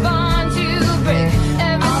 every bond you break,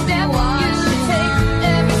 every step you take,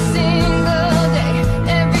 every single day,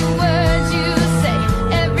 every word you say,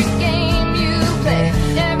 every game you play,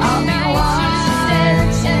 every night you stay,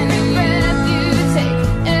 every breath you take,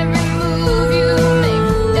 every move you make,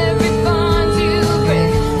 every bond you break,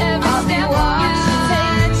 every step you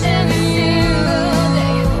take, every single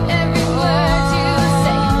day, every word you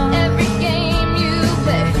say, every game you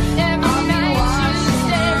play, every night you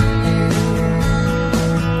stay.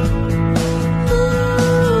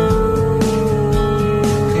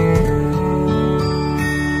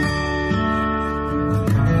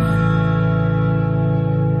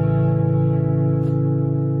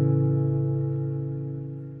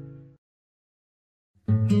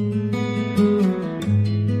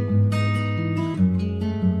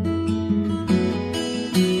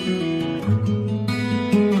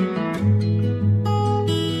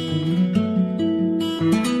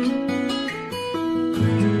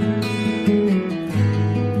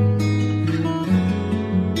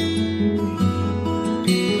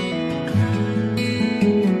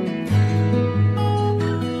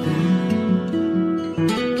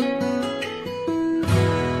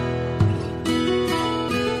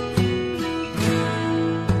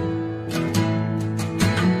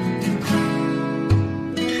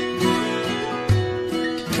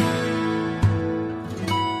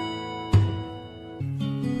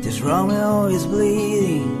 This Romeo is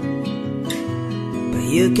bleeding, but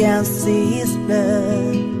you can't see his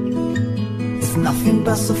blood. It's nothing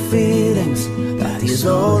but some feelings that his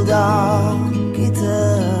old dog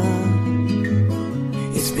guitar.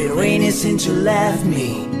 It's been raining since you left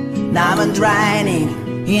me, now I'm drowning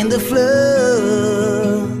in the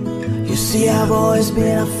flood. You see, I've always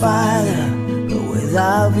been a fighter, but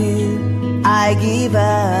without you, I give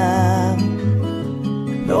up.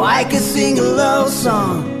 Though I could sing a love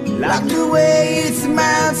song like the way it's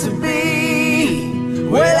meant to be,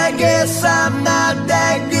 well, I guess I'm not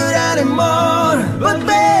that good anymore. But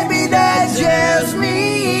baby, that's just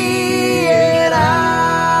me, and I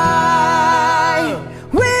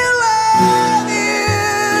will love you,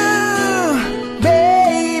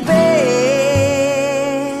 baby.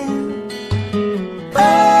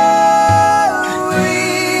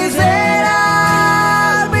 Always, and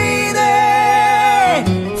I'll be there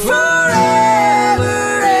forever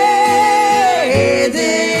and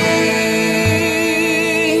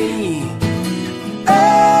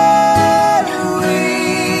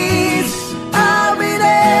always, I'll be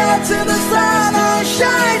there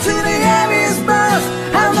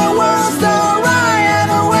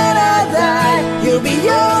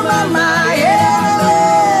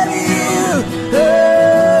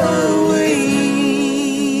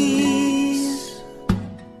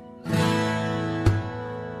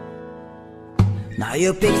Now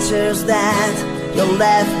your pictures that you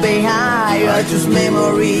left behind are just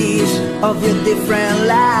memories of your different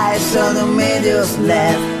lives. Some that made us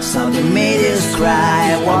laugh, some that made us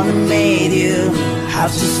cry, one that made you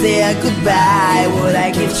have to say goodbye. Would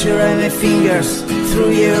I give to run my fingers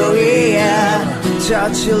through your ear,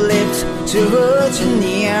 touch your lips to hold you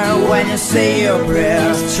near when you say your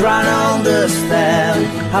prayers? Try to understand,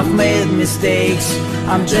 I've made mistakes,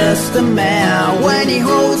 I'm just a man. When he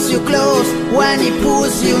holds you close, when he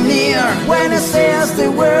pulls you near, when he says the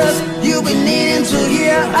words you've been needing to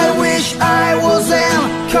hear. I wish I was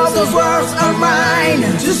him, cause those words are mine,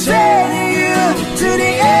 to say to you to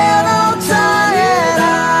the end of time. And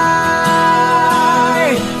I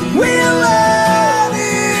will love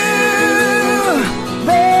you,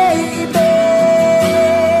 baby,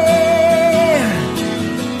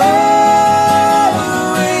 always,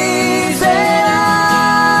 and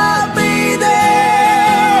I'll be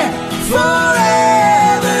there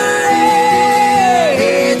forever,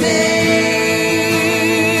 every day,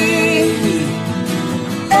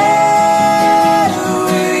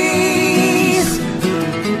 always.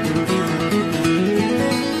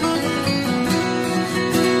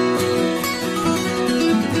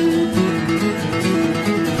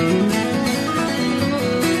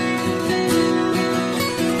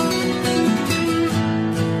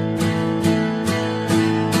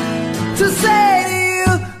 To say to you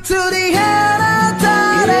to the end of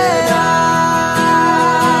time that I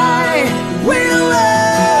will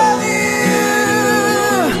love you,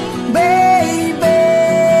 baby,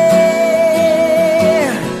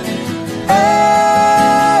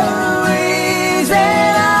 always,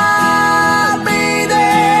 and I'll be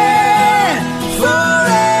there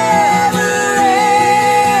forever,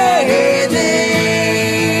 every day,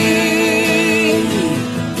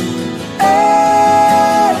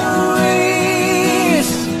 always.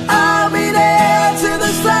 I'll be there till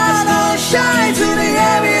the sun don't shine, till the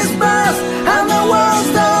heaviest burst and the world's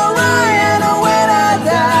done right. And when I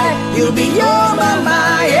die, you'll be on my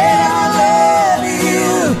mind, and I love you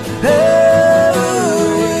always,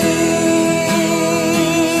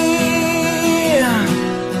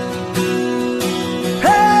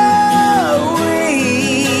 always.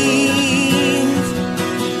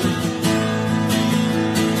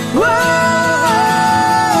 Whoa,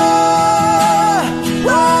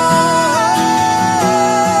 whoa,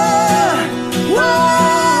 whoa,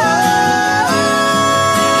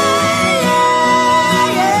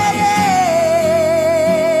 yeah, yeah,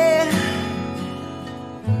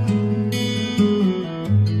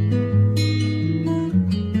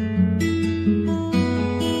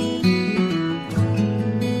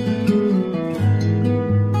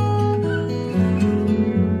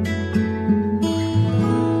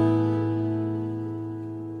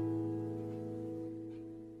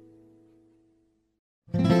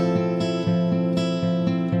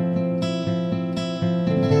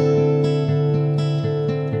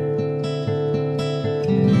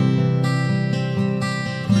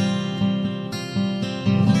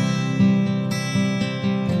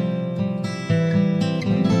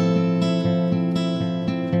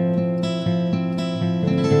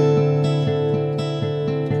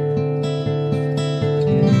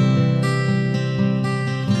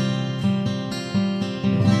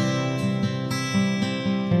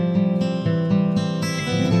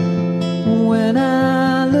 When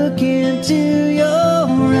I look into your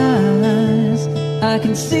eyes, I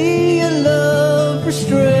can see your love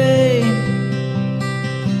restrained.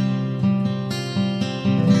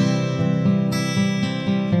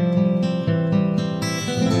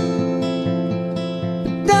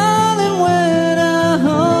 But darling, when I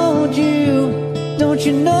hold you, don't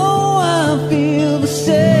you know I feel the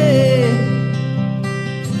same?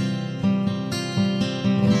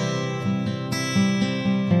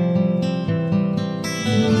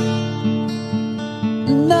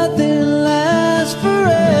 Nothing lasts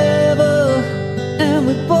forever, and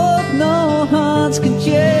we both know hearts can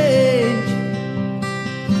change.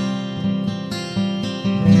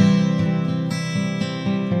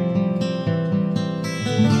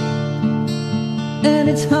 And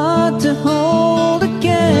it's hard to hold a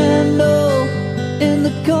candle in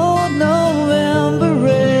the cold November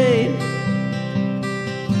rain.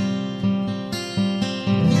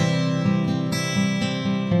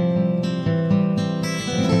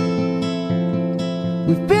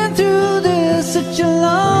 We've been through this such a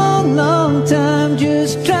long, long time,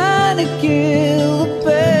 just trying to kill the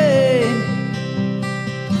pain.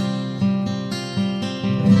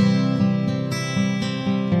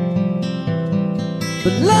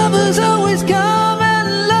 But lovers always come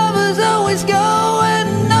and lovers always go,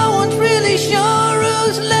 and no one's really sure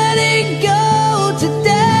who's letting go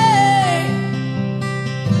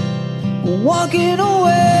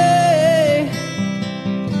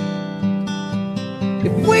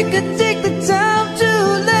could take the time to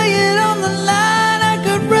lay it on the line, I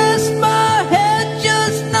could rest my head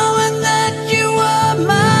just knowing that you were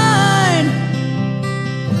mine.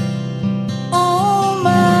 Oh,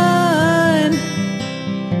 mine.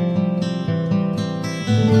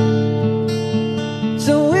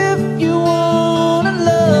 So if you wanna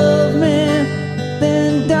love me,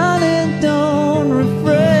 then darling, don't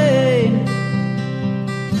refrain.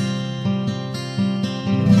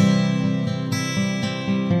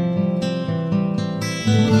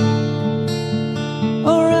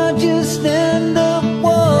 Or I'll just end up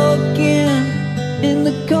walking in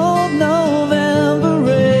the cold November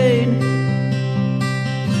rain.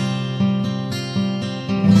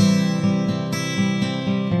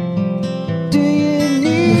 Do you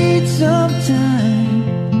need some time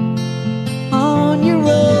on your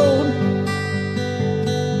own?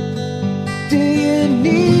 Do you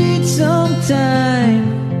need some time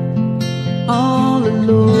all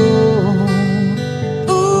alone?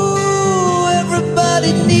 Ooh,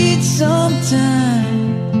 everybody needs some time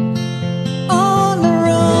on their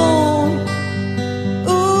own.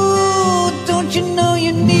 Ooh, don't you know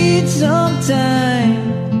you need some time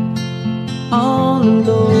all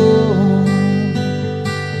alone?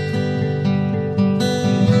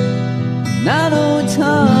 And I know it's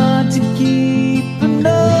hard to keep an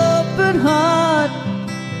open heart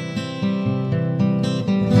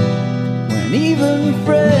when even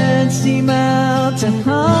friends seem out to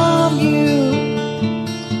harm you.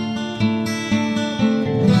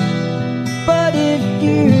 But if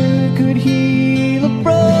you could heal a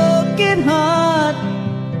broken heart,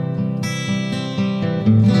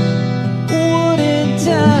 wouldn't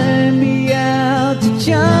time be out to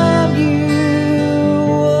charm you?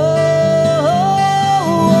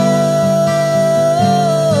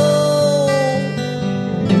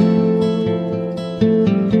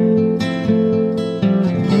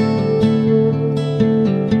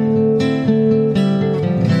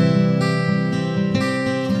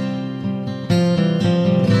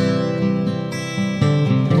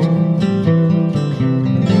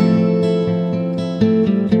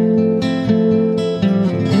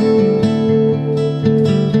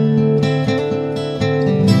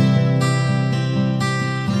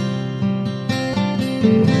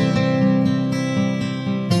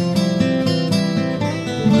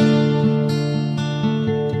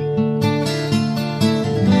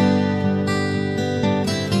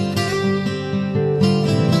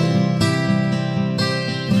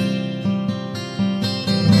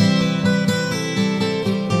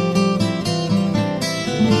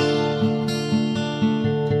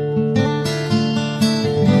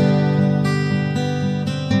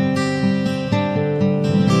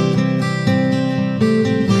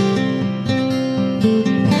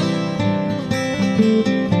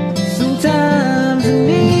 Sometimes I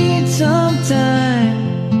need some time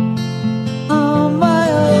on my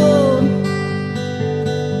own.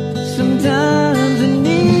 Sometimes I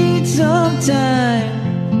need some time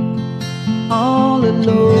all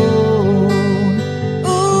alone.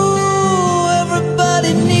 Ooh,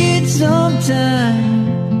 everybody needs some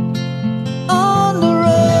time on their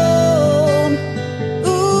own.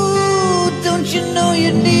 Ooh, don't you know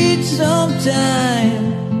you need some time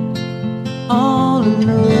all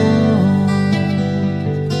alone?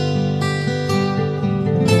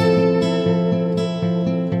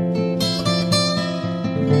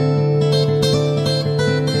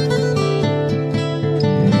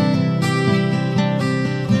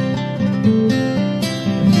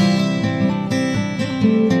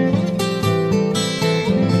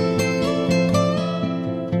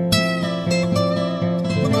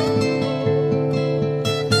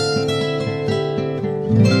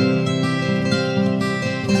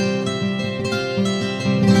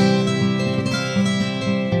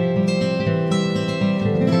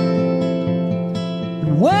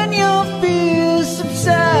 When your fears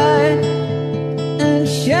subside and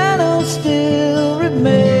shadows still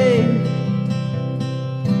remain,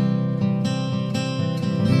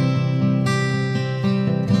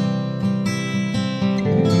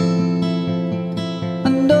 I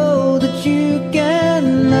know that you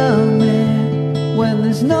can love me when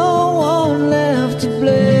there's no one left to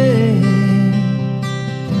blame.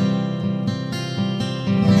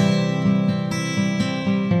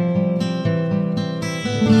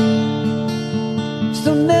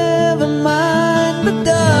 So never mind the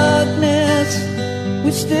darkness,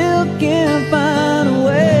 we still can find a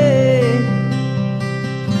way.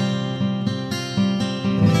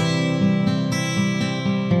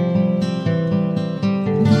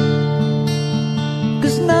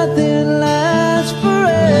 'Cause nothing lasts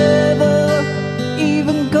forever.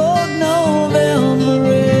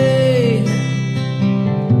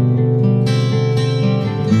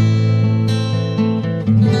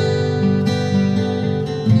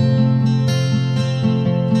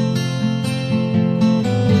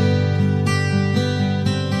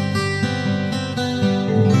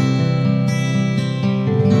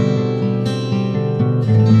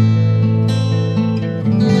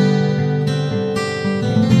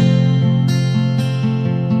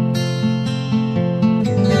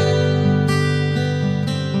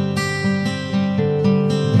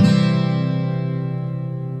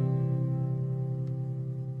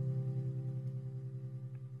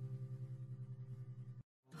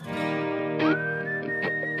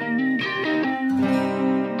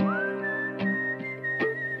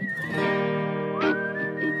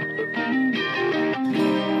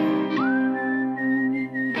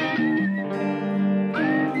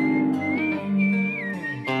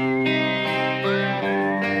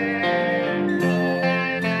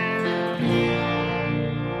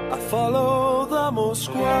 the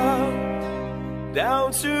Moskwa,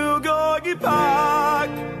 down to Gorky Park,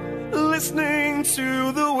 listening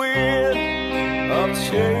to the wind of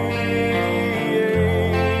change.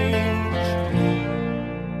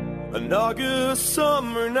 An August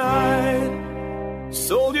summer night,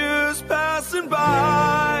 soldiers passing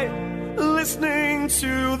by, listening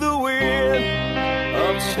to the wind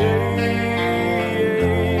of change.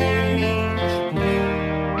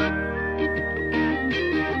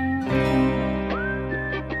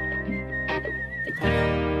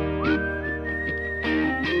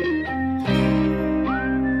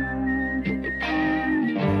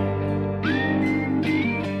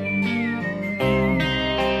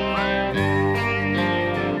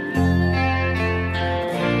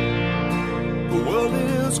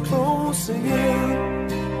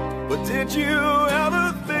 But did you ever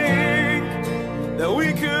think that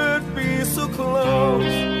we could be so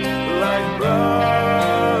close, like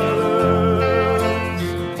brothers?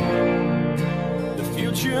 The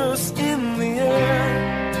future's in the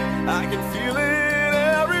air, I can feel it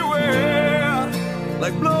everywhere,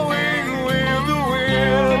 like blowing with the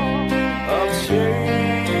wind of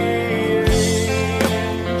change.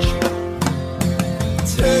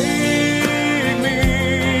 Take me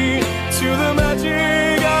to the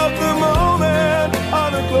magic of the moment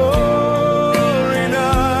on a glory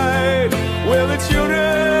night, where the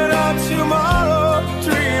children of tomorrow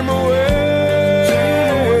dream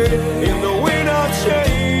away in the wind of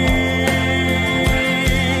change.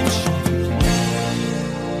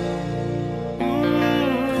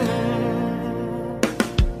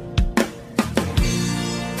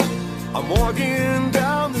 I'm walking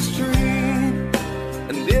down the street,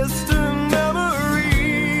 and distant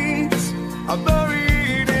memories are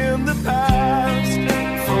buried in the past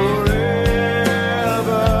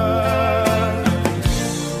forever.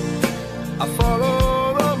 I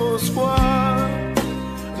follow the Moskwa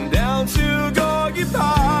down to Gorky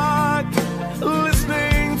Park,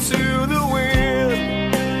 listening to the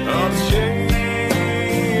wind of change.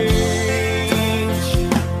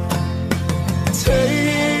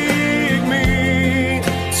 Take me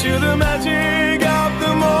to the magic of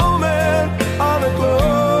the moment on a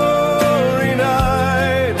glory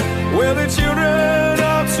night, where the children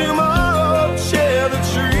of tomorrow share the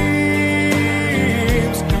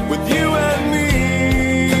dreams with you and me.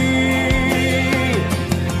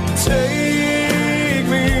 Take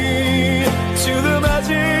me to the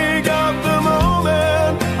magic of the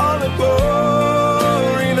moment on a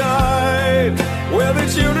glory night, where the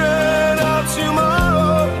children of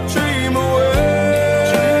tomorrow dream away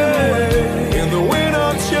in the wind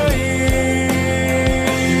of change.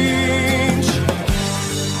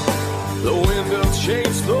 The wind of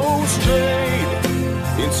change blows straight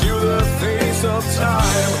into the face of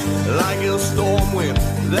time, like a storm wind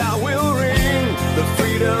that will ring the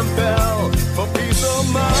freedom bell for peace of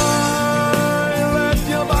mind. Let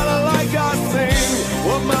your body like I sing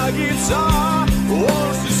what my guitar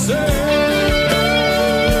wants to say.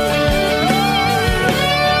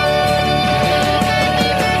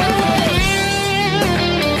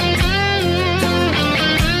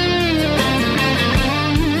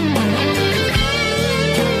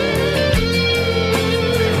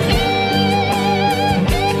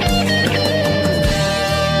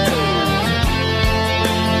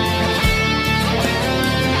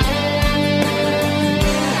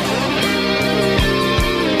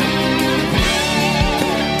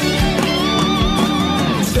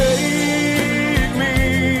 Take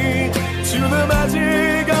me to the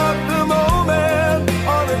magic of the moment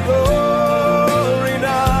on a glory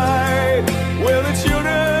night, where the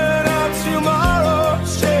children of tomorrow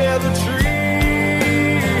share the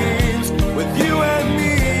dreams with you and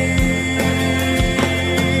me.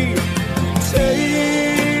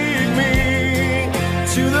 Take me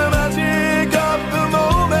to the magic of the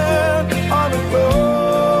moment on a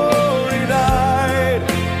glory night,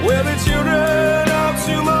 where the children of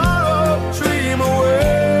tomorrow dream away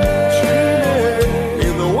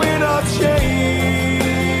in the wind of change.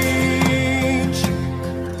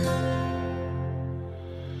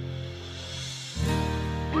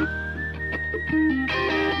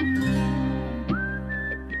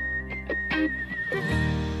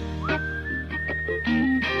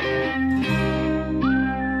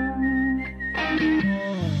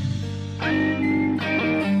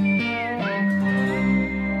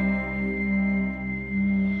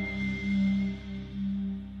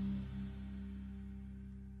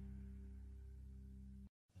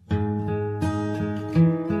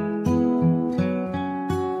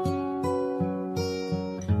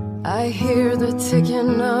 I hear the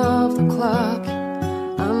ticking of the clock.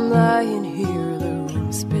 I'm lying here, the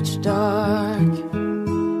room's pitch dark.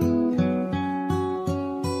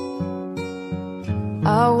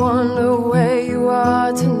 I wonder where you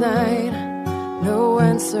are tonight. No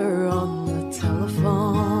answer on the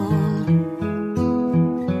telephone.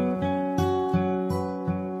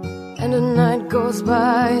 And the night goes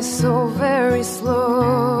by so very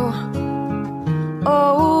slow.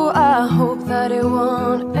 Oh, I hope that it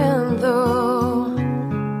won't end though.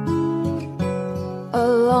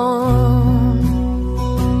 Alone.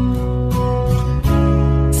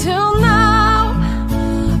 Till now,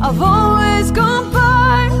 I've always gone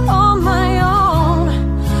by on my own.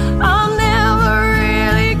 I never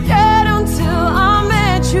really cared until I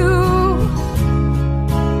met you.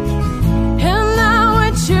 And now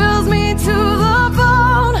it chills me to the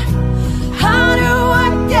bone. How do I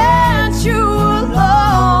get you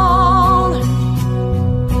alone?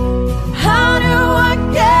 How do I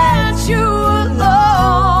get you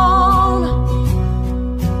alone?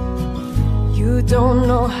 You don't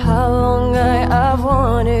know how long I've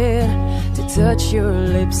wanted to touch your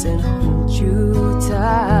lips and hold you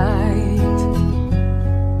tight.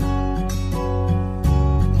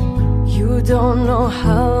 You don't know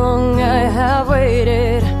how long I have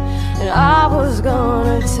waited, and I was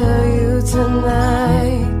gonna tell you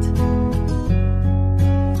tonight.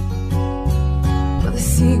 But the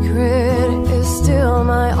secret is still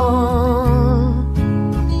my own.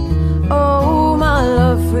 Oh, my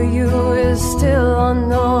love for you is still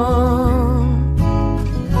unknown.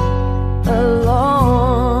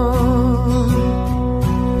 Alone.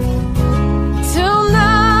 Till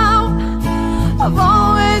now, I've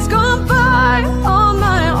always gone by on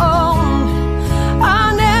my own. I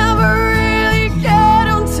never really cared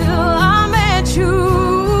until I met you.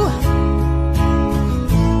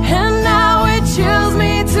 And now it chills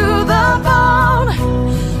me to the bone.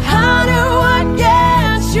 How do I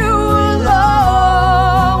get you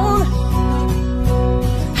alone?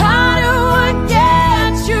 How do I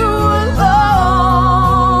get you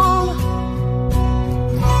alone?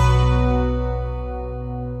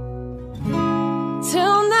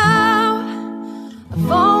 Till now,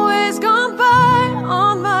 I've always gone by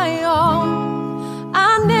on my own. I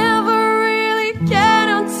never really cared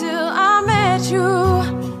until I met you.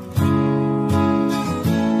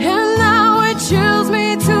 And now it chills me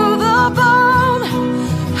to the bone.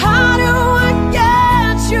 How do I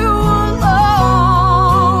get you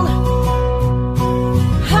alone?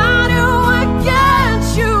 How do I get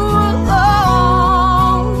you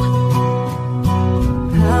alone?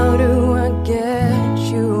 How do I get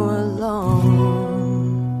you alone?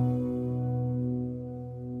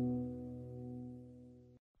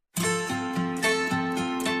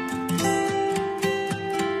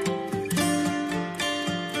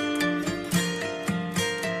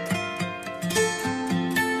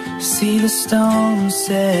 See the stone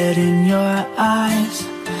set in your eyes.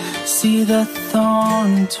 See the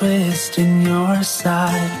thorn twist in your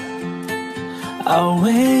side. I'll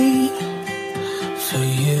wait for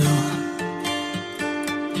you.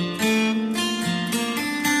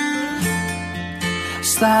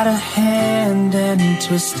 Slide a hand and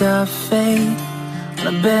twist of fate. On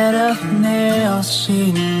a bed of nails,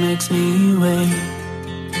 she makes me wait.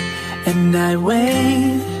 And I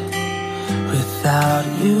wait without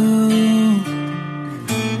you,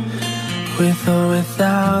 with or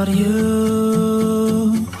without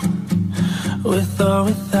you, with or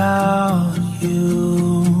without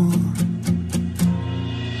you.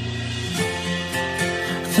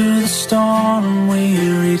 Through the storm we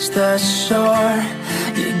reach the shore.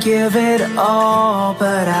 You give it all,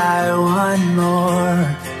 but I want more.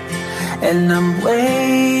 And I'm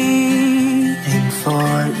waiting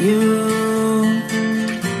for you,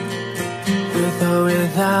 with or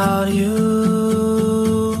without you,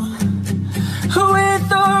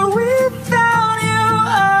 with or without you.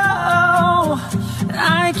 Oh, I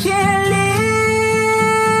can't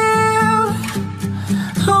live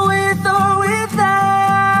with or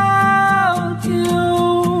without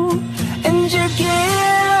you. And you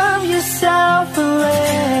give yourself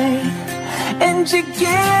away, and you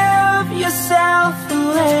give yourself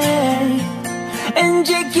away, and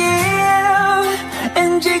you give,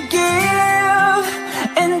 and you give,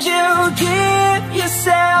 and you give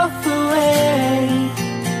yourself away.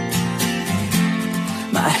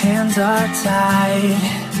 My hands are tied,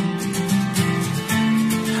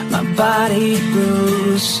 my body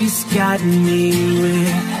bruised. She's got me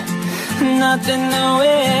with nothing to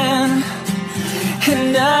win and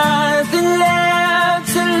nothing left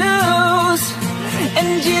to lose.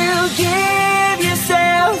 And you give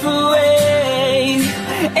yourself away,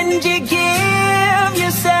 and you give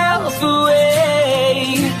yourself away,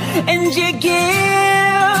 and you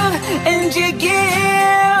give,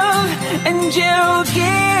 Won't you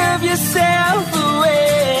give yourself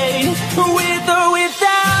away with or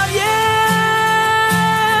without you?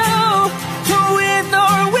 With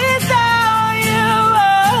or without you,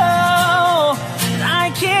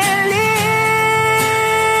 I can't live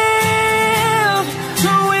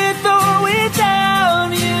with or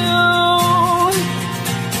without you.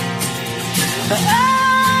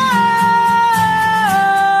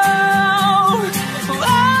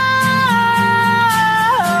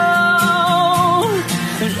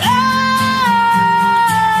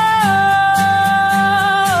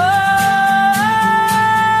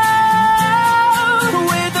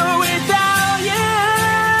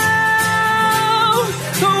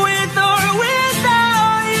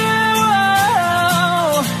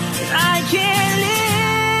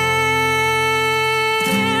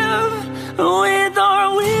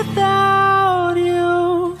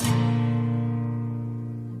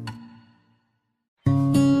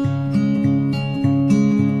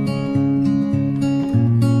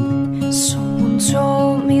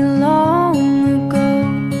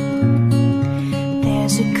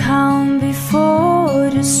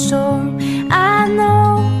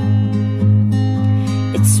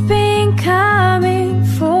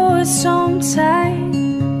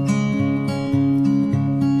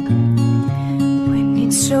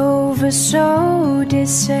 So they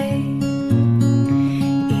say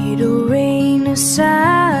it'll rain a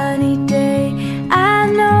sunny day. I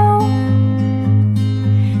know,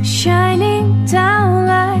 shining down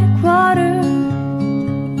like water.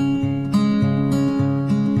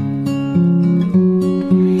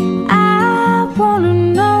 I wanna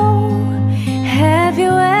know, have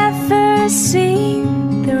you ever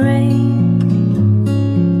seen the rain?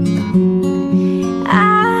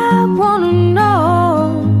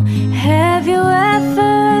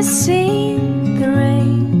 Seen the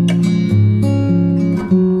rain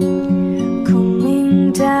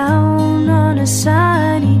coming down on a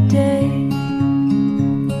sunny day.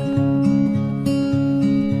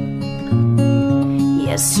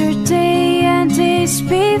 Yesterday and days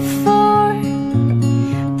before,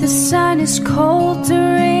 the sun is cold, the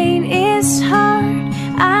rain is hard.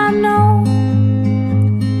 I know,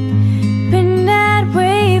 been that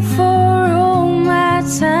way for all my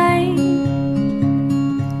time.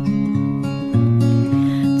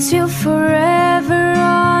 Till forever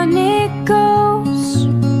on it goes,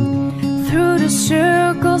 through the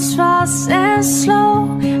circles fast and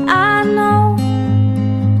slow. I know,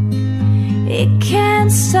 it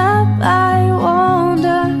can't stop, I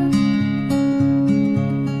wonder.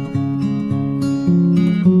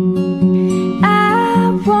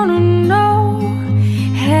 I wanna know,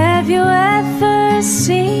 have you ever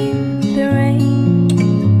seen the rain?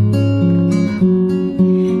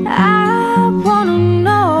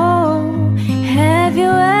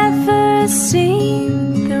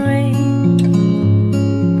 Seen the rain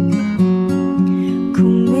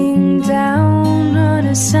coming down on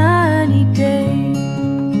a sunny day.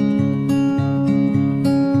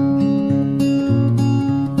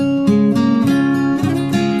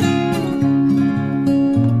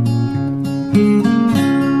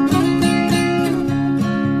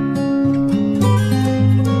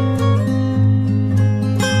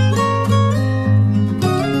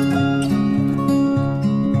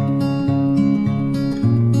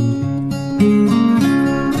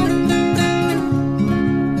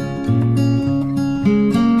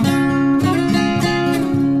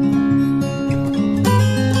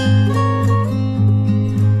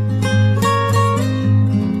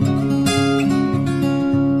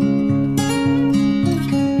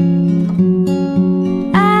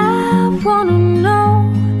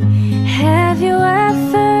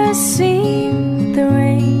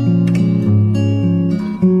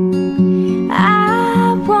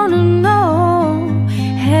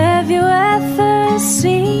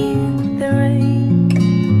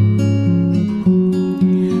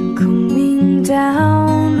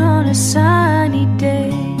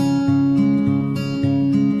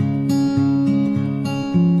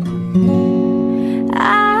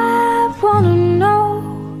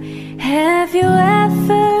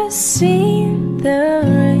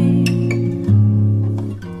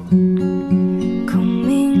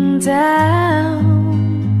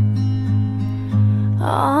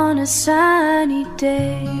 a sunny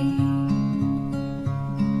day.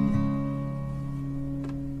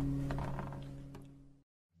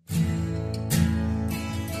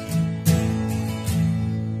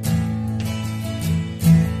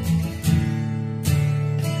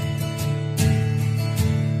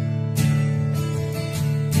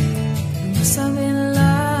 I'm in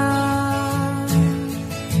love,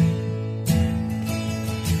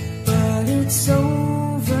 but it it's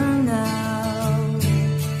over now.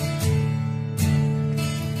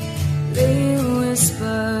 They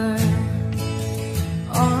whisper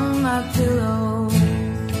on my pillow,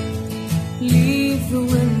 leave the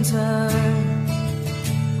winter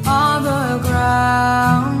on the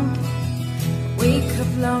ground. Wake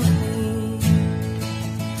up lonely,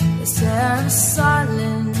 is there a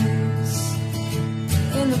silence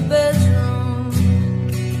in the bedroom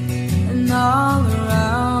and all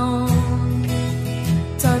around?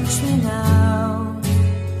 Touch me now,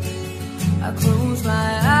 I close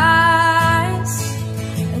my eyes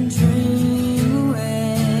and dream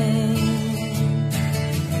away.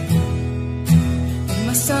 It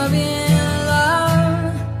must have been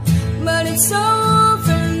love, but it's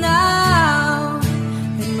over now.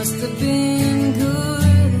 It must have been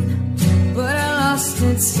good, but I lost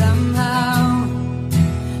it somehow.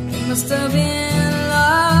 It must have been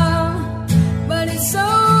love, but it's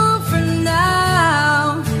over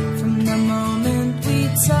now. From the moment we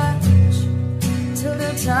touch till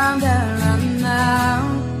the time that runs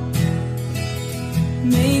out.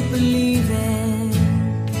 Make believing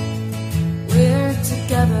we're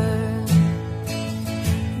together,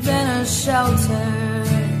 then I'm sheltered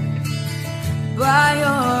by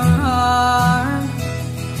your heart.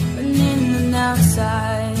 But in and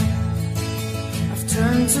outside, I've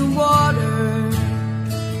turned to water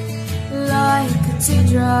like a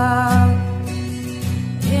teardrop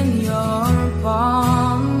in your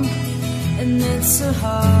palm. And it's a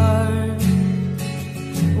hard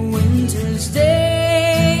winter's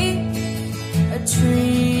day, a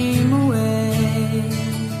dream away.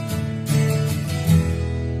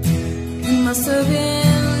 It must have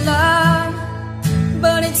been love,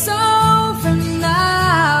 but it's over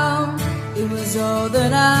now. It was all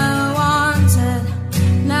that I wanted,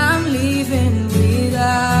 now I'm leaving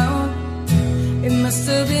without. It must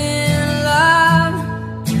have been love,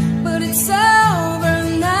 but it's over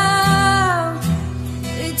now.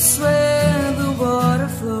 It's where the water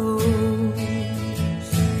flows,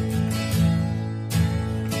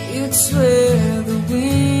 it's where the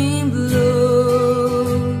wind blows.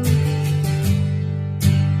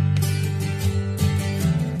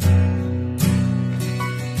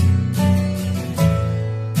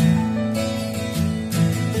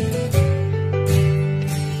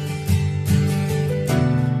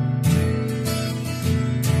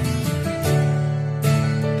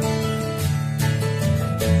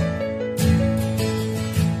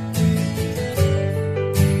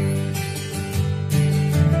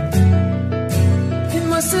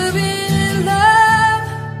 Must have been love,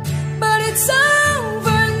 but it's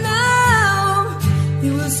over now.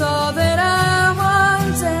 It was all that I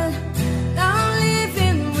wanted, now I'm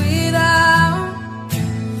living without.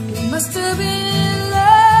 It must have been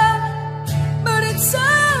love, but it's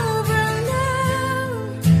over now.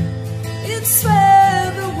 It's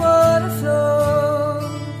where the water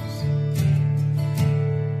flows,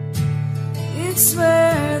 it's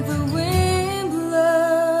where the wind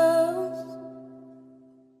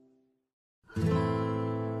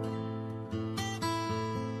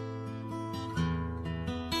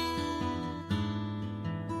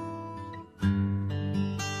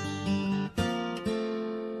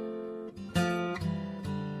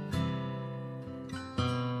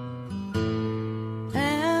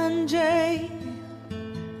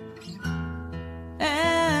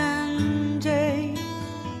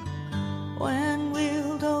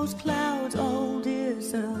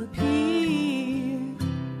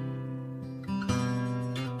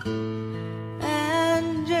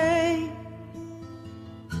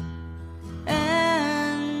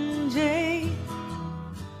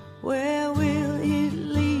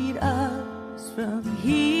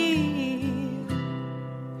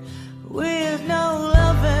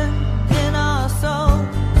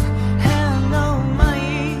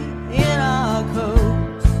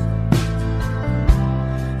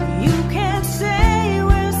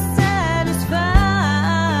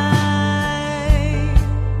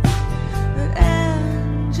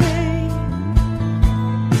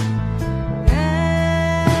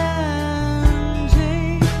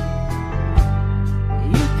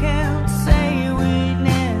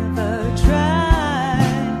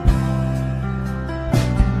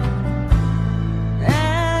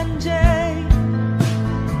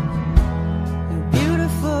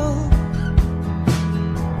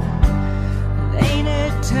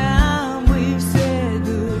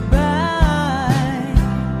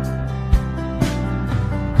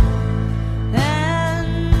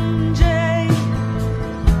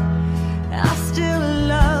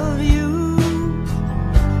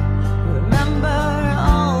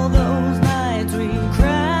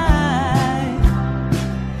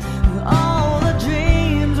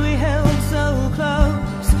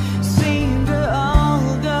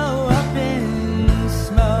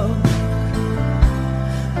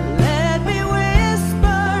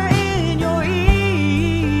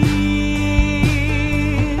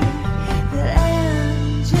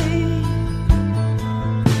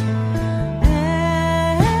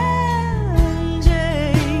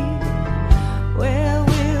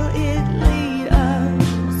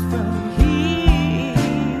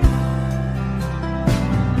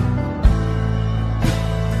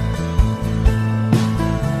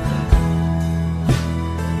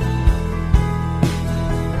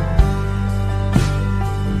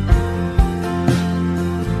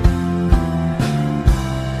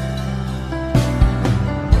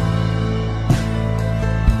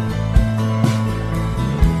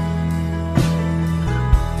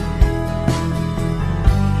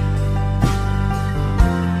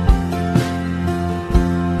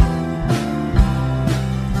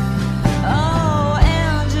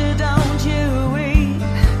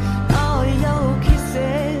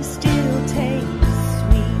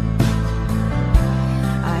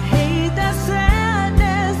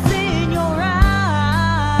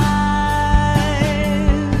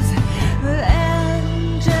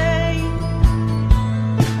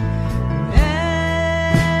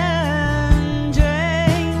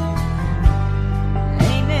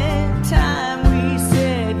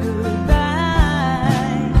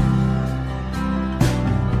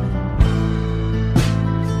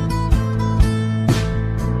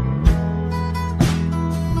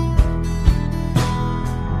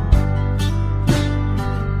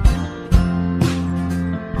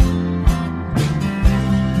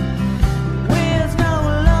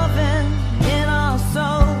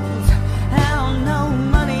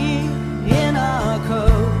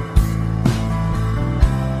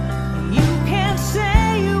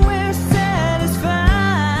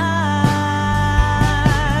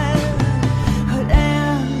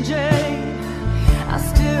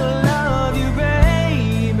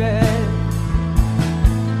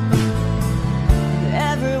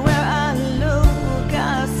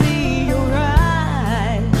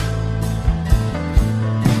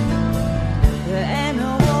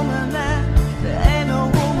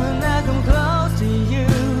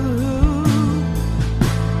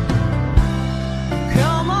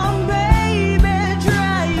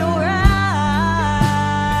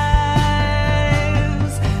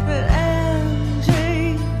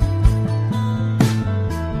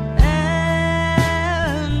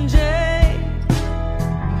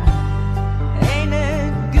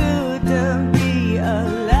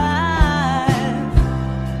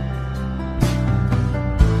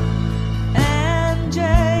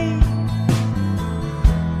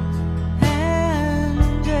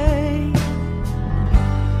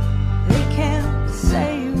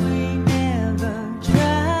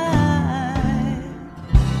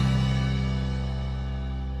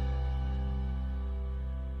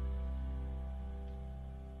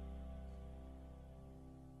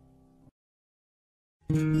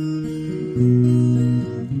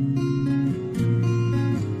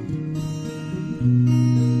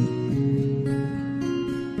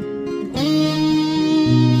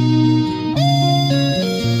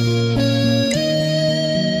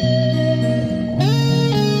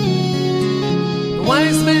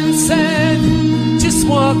Wise man said, just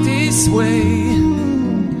walk this way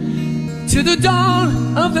to the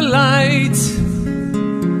dawn of the light.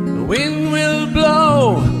 The wind will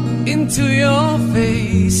blow into your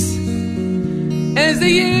face as the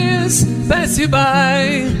years pass you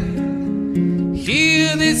by.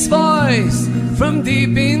 Hear this voice from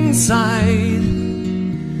deep inside.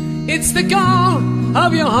 It's the call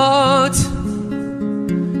of your heart.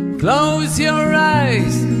 Close your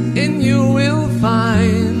eyes and you will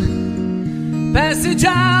find passage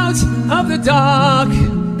out of the dark.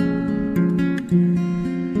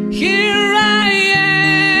 Here I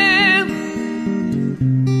am.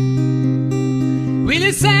 Will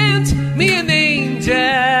you send me an angel?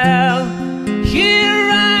 Here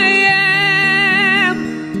I am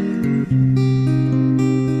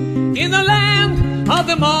in the land of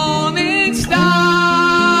the morning star.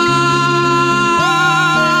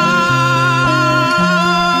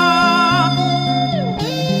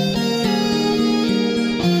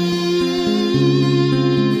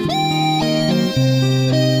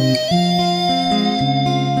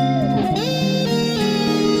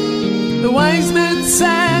 The wise man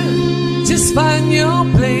said, just find your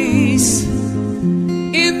place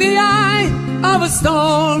in the eye of a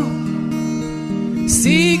storm.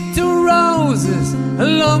 Seek the roses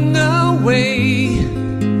along the way.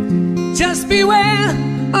 Just beware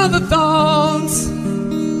of the thorns.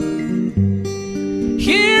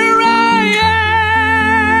 Here I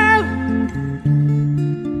am.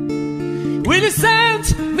 Will you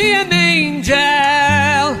send me an angel?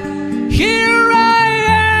 Here I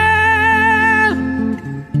am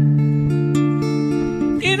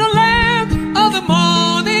in a land of the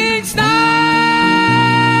morning star.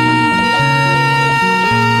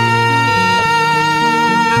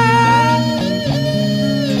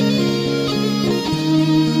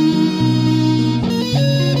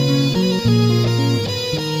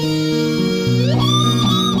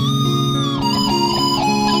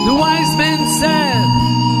 The wise man said,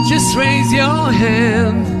 just raise your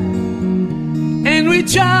hand and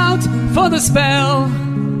reach out for the spell.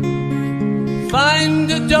 Find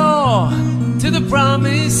the door to the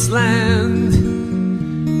promised land.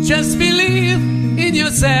 Just believe in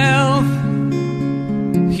yourself.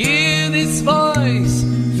 Hear this voice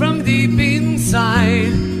from deep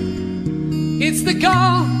inside. It's the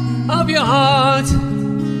call of your heart.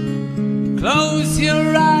 Close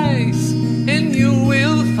your eyes and you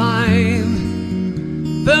will find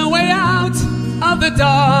the way out of the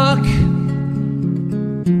dark.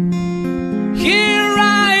 Here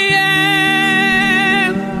I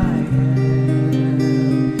am.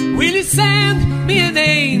 Will you send me an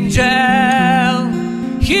angel?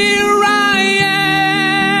 Here I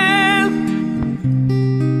am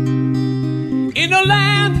in a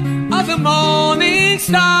land of the morning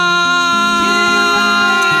star.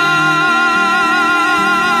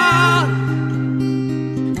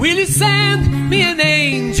 Will you send me an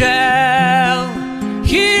angel?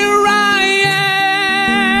 Here I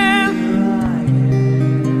am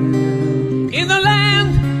in the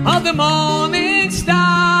land of the morning star.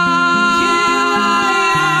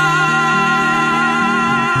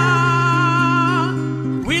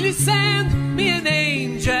 Will you send me an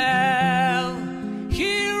angel?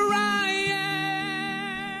 Here I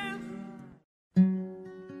am.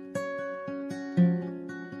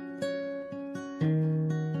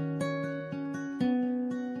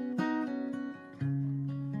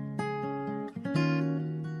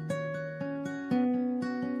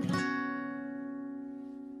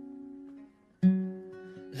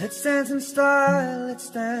 Let's dance in style, let's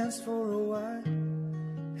dance for a while.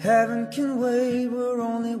 Heaven can wait, we're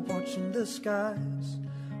only watching the skies.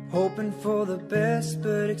 Hoping for the best,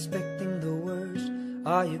 but expecting the worst.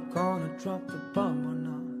 Are you gonna drop the bomb or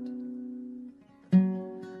not?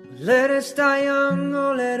 Let us die young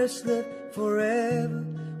or let us live forever.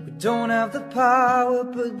 We don't have the power,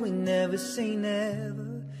 but we never say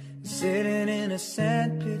never. Sitting in a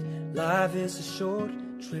sandpit, life is a short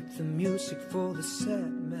trip. The music for the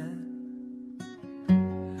sad man.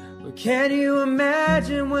 Well, can you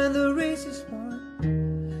imagine when the race is won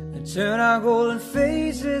and turn our golden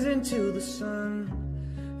faces into the sun?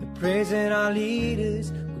 We're praising our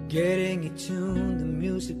leaders, we're getting it tuned. The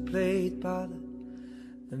music played by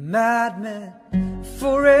the madman.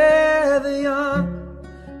 Forever young,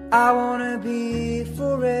 I wanna be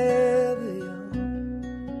forever young.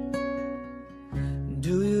 Do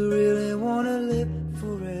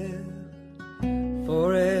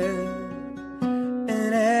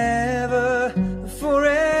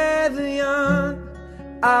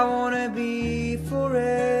wanna be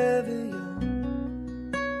forever young?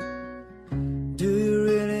 Do you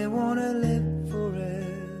really wanna live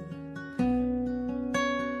forever?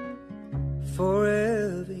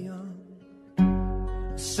 Forever young.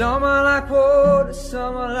 Some are like water,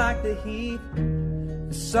 some are like the heat.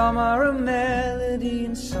 Some are a melody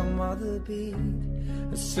and some are the beat.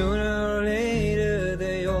 But sooner or later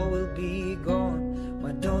they all will be gone.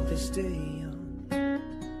 Why don't they stay young?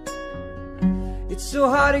 It's so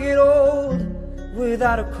hard to get old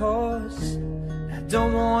without a cause. I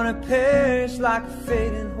don't wanna perish like a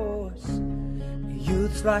fading horse.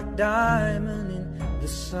 Youth's like diamond in the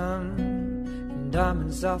sun, and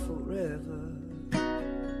diamonds are forever.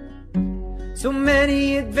 So many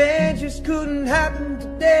adventures couldn't happen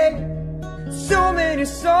today. So many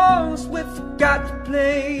songs we forgot to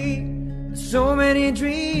play. So many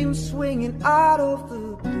dreams swinging out of the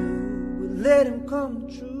blue. We'll let them come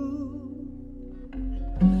true.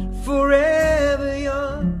 Forever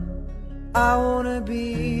young, I wanna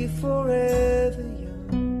be forever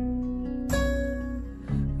young.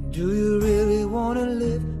 Do you really wanna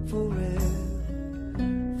live forever?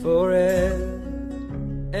 Forever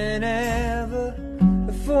and ever,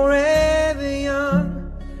 forever young.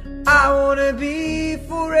 I wanna be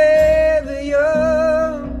forever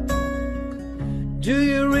young. Do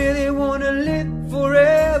you really wanna live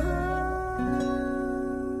forever?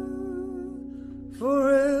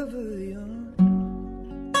 Forever young.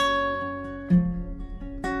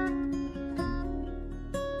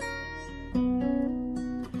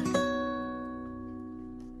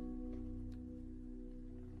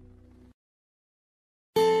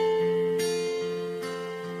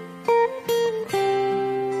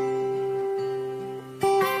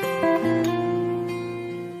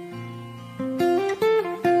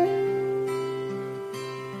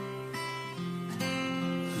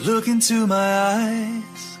 Look into my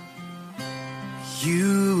eyes,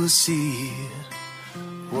 you will see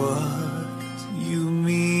what you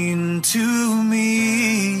mean to me.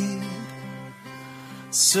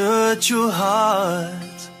 Search your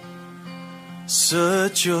heart,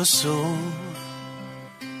 search your soul,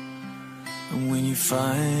 and when you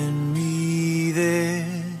find me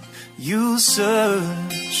there, you'll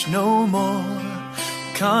search no more.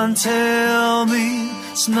 Can't tell me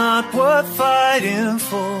it's not worth fighting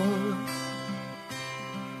for.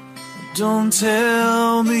 Don't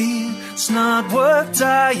tell me it's not worth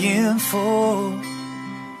dying for.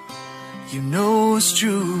 You know it's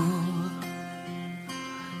true.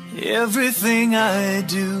 Everything I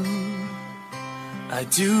do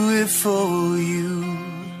it for you.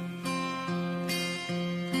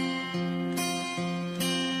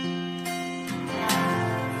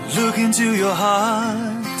 Look into your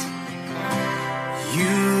heart,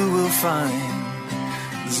 you will find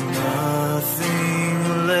there's nothing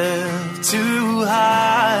left to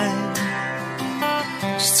hide.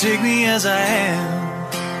 Just take me as I am,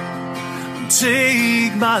 and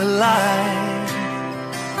take my life.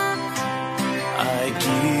 I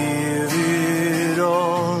give it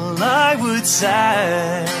all, I would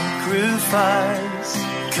sacrifice.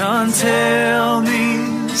 Can't tell me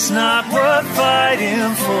it's not worth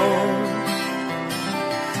fighting for.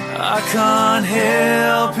 I can't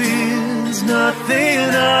help it, there's nothing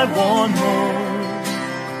I want more.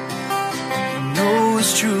 You know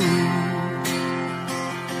it's true.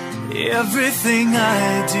 Everything I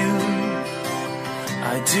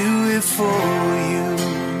do it for you.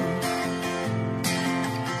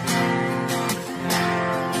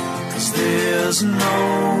 'Cause there's no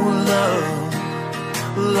love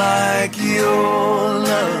like your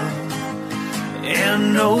love, and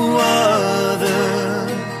no other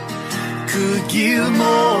could give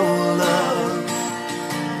more love.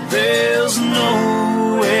 There's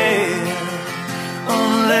nowhere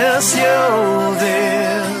unless you're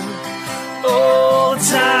there, all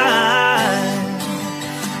time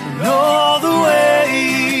and all the way,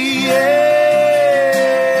 yeah.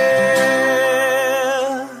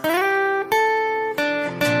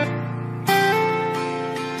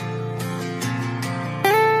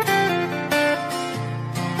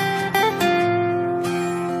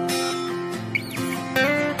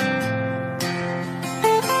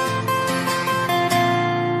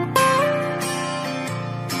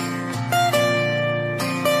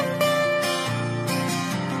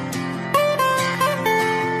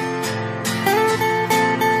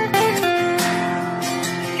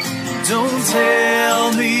 Don't tell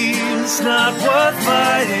me it's not worth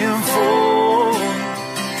fighting for.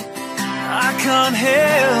 I can't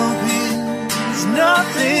help it, there's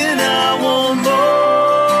nothing I want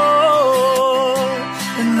more.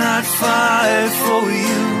 And I'd fight for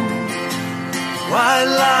you, why my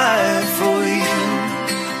life for you.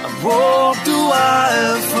 I've walked a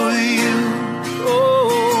while for you.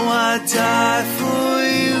 Oh, I die for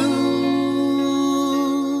you.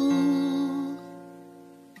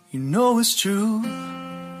 You know it's true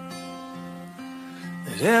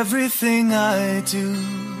that everything I do,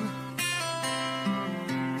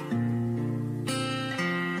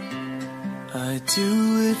 I do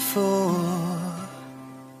it for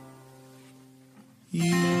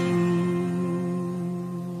you.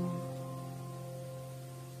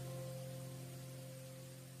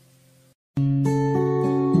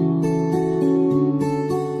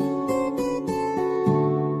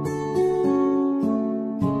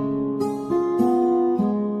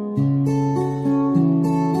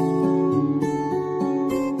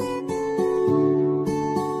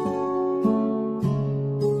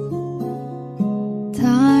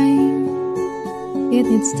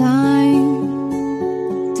 It's time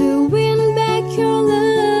to win back your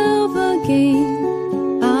love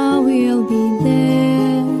again. I will be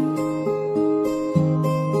there.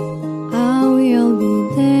 I will be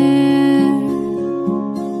there.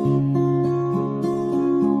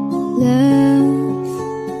 Love,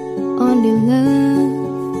 only love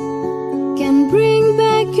can bring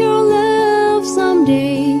back your love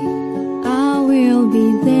someday. I will be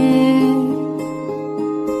there.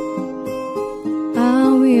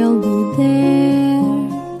 I'll be there.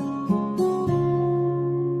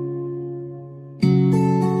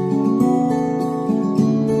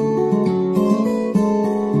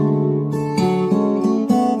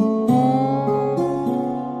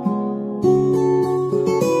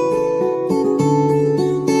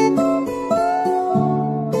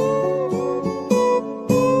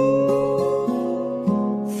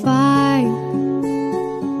 Fight,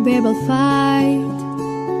 babe, I'll fight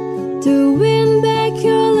to win back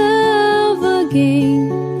your love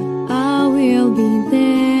again. I will be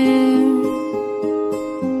there.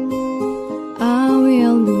 I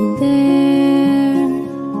will be there.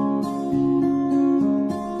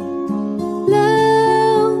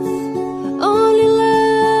 Love, only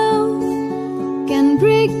love can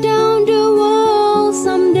break down the wall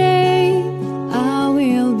someday. I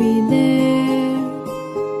will be there.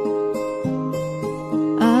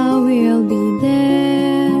 I will be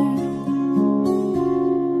there.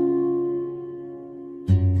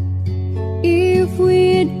 If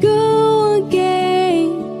we'd go again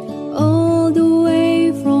all the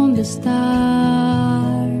way from the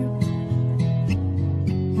start,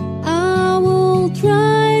 I will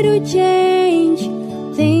try to change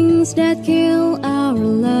things that kill our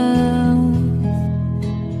love.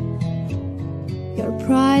 Your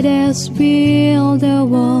pride has built a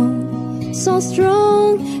wall so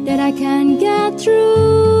strong that I can't get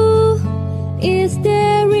through. Is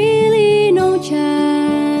there really no chance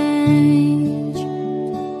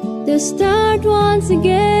to start once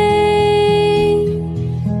again?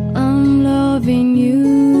 I'm loving you.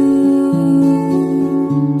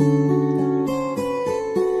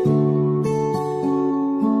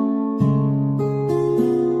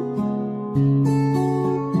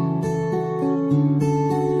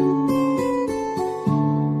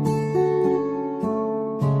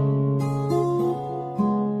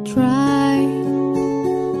 Try,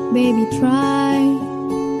 baby, try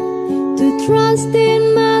to trust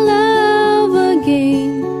in my love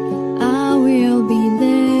again. I will be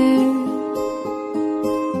there.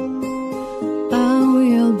 I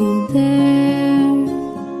will be there.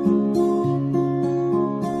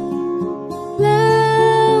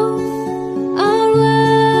 Love, our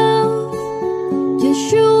love just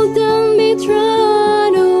shouldn't be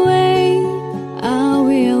thrown away. I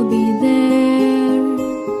will be there.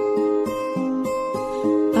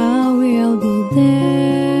 I will be there.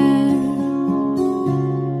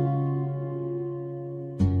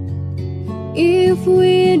 If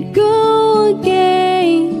we'd go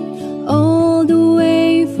again all the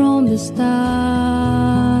way from the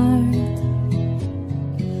start,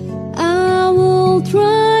 I will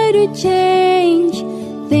try to change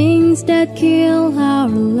things that kill our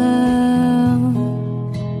love.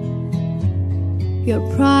 Your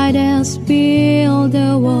pride has built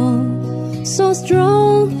a wall so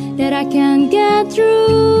strong that I can't get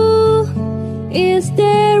through. Is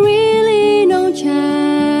there really no chance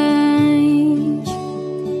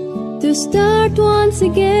to start once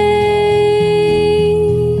again?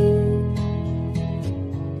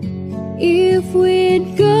 If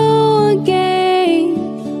we'd go again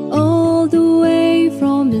all the way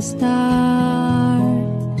from the start,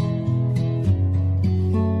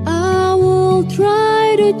 I will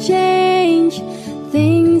try to change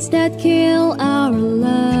things that kill our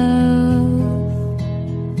love.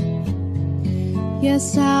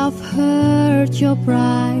 Yes, I've heard your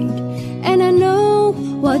pride, and I know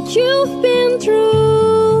what you've been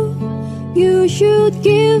through. You should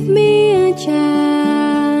give me a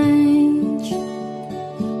chance.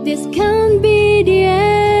 This can't be the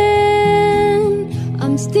end.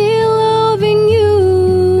 I'm still loving you.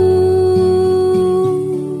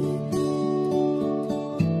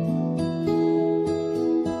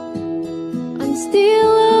 I'm still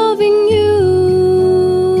loving you.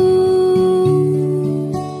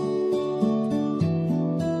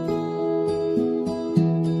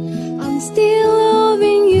 I'm still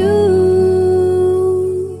loving you.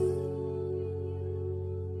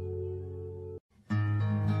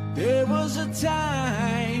 There was a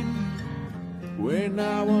time when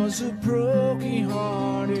I was a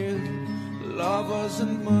broken-hearted. Love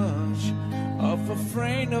wasn't much of a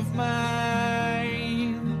friend of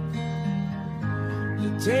mine. The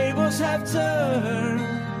tables have turned,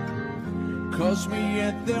 'cause me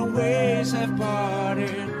and their ways have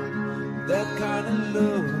parted. That kind of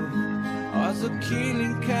love was a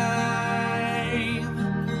killing kind.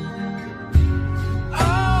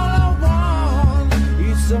 All I want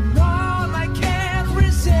is someone I can't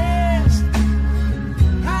resist.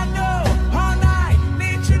 I know all I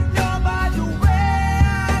need to know by the way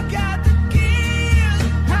I got the kiss.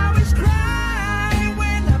 I was crying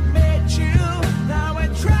when I met you. Now I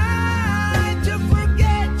try to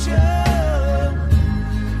forget you.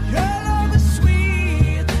 Your love is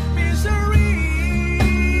sweet misery.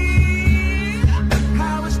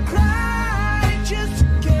 I was crying just to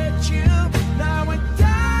get you. Now I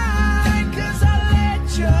die 'cause I let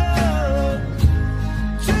you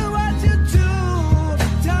do what you do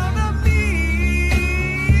down on me.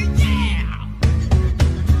 Yeah.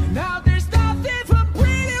 Now there's nothing but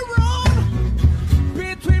breathing room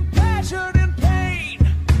between pleasure and pain.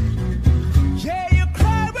 Yeah, you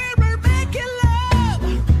cry when we're making love.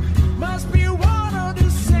 Must be one or the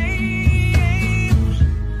same.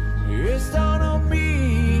 It's down on me.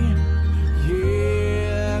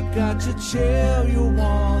 Yeah, I got to tell you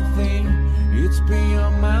one thing. It's been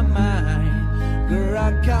on my mind. Girl, I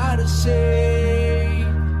gotta say,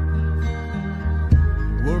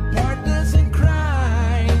 we're partners in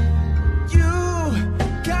crime. You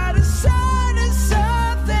gotta sign us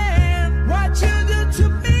something. What you do to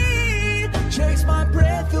me takes my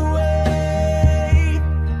breath away.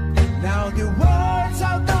 Now the words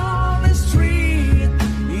out on the street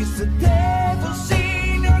is the devil's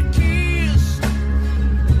in your kiss.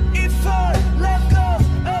 If our love goes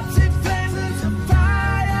up in flames of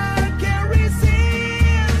fire, I can't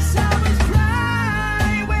resist. I was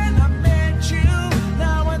crying when I met you.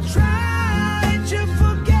 Now I'm trying to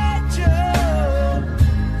forget you.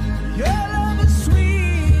 Your love is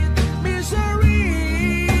sweet misery.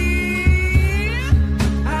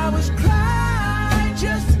 I was crying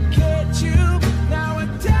just to get you.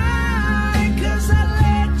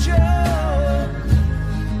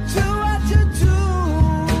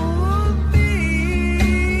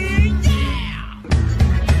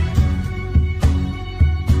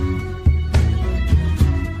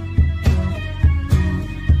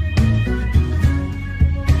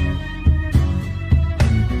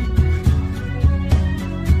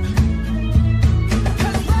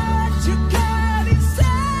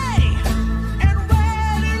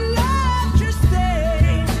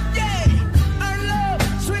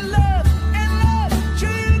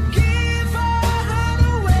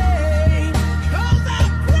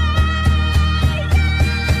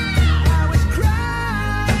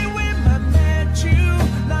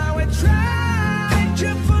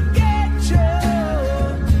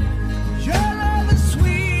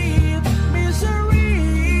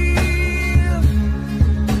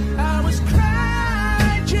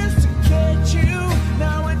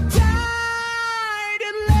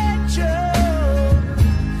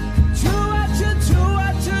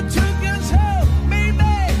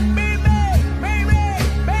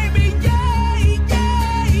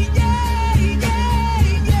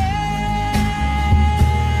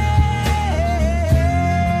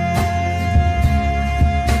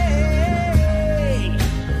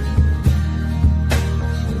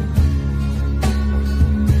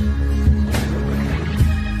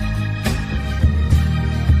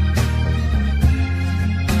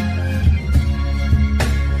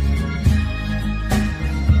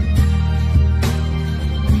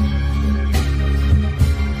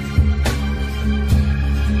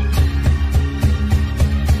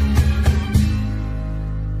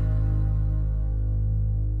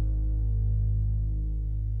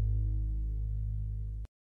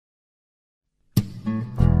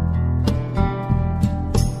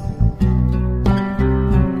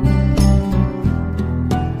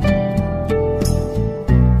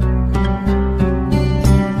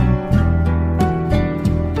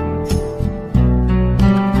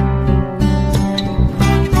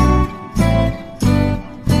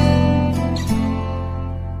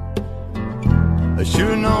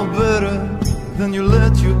 should know better than you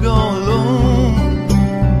let you go alone.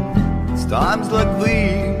 It's times like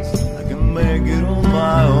these I can make it on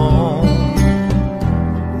my own.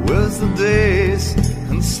 Where's the days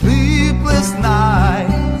and sleepless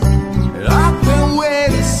nights, and I can't wait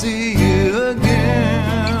to see you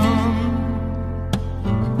again.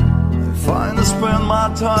 If I spend my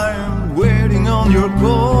time waiting on your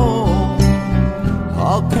call,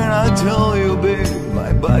 how can I tell you, babe,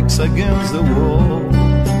 my back's against the wall.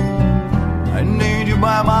 I need you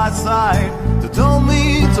by my side to tell me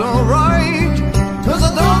it's alright, 'cause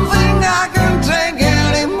I don't think I can take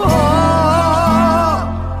anymore.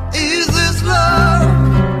 Is this love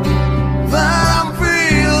that I'm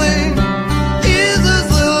feeling? Is this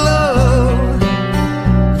the love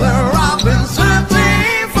that I've been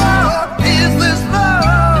searching for? Is this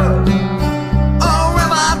love, or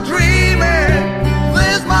am I dreaming?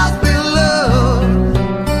 This must be love,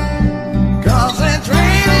 'cause it's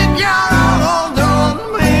really got a hold on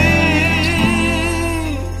me.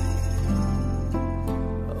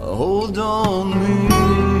 Hold on me.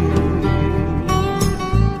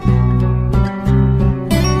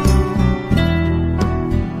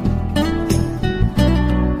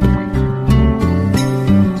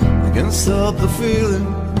 I can't stop the feeling,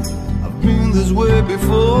 I've been this way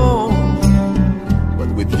before, but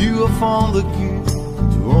with you I found the key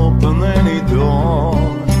to open any door.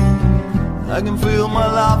 I can feel my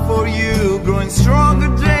love for you growing stronger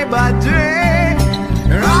day by day,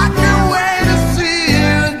 and I can't wait to see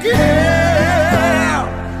you again,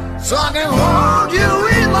 so I can hold you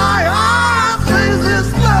in my arms. Is this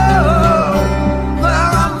love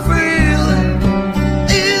that I'm feeling?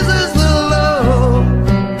 Is this the love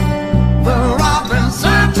that I've been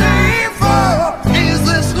searching for? Is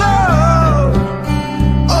this love,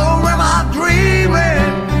 or am I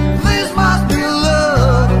dreaming? This must be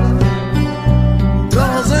love,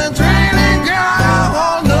 'cause it's really got a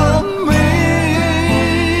hold on me.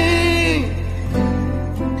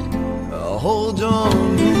 Hold on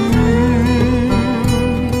me.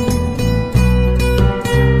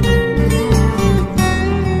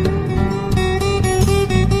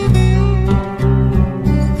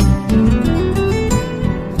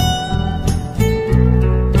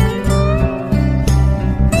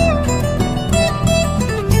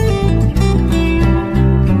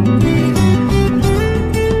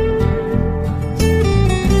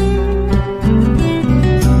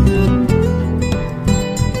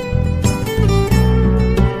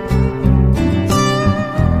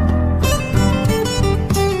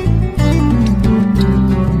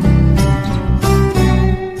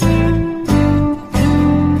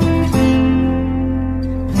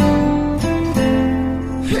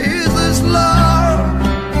 Is this love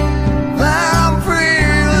that I'm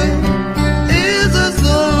feeling? Is this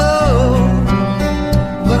the love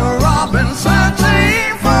that I've been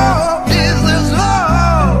searching for? Is this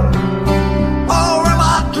love, or am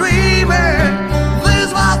I dreaming? This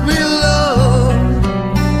must be love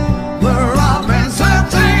that I've been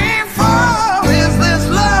searching for. Is this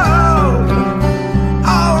love,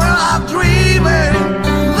 or am I dreaming?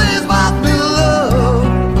 This must be love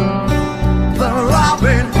that I've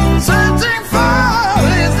been searching for.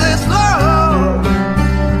 Is this love,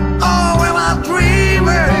 or am I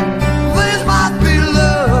dreaming? This must be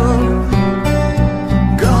love,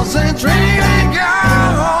 'cause it's really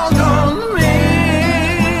got a hold on me.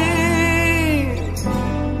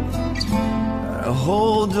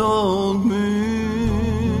 Hold on me.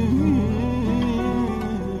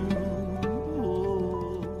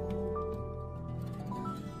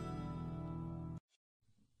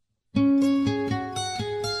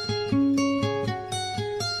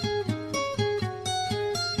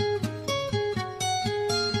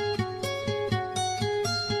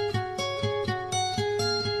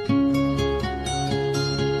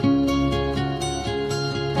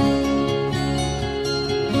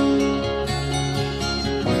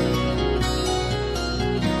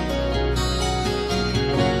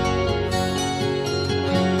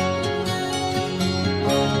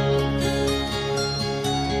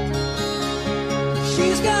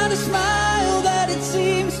 She's got a smile that it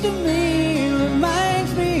seems to me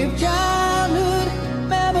reminds me of childhood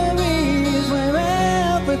memories, where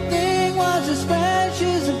everything was as fresh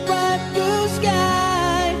as a bright blue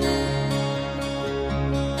sky.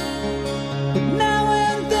 But now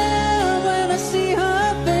and then when I see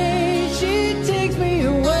her face, she takes me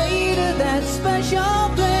away to that special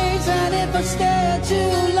place. And if I stare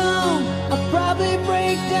too long, I'll probably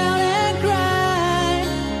break down and cry.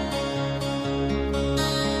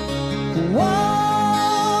 Whoa,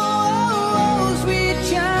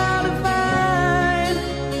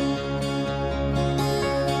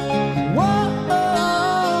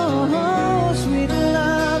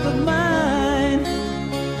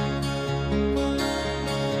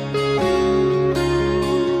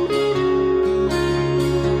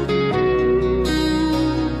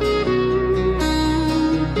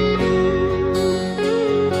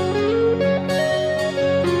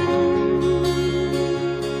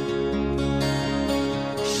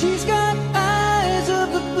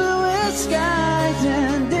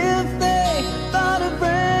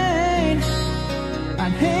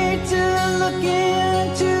 I'd hate to look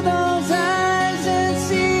into those eyes and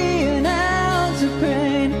see an ounce of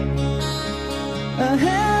pain. Her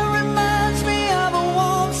hair reminds me of a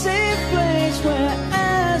warm, safe place where,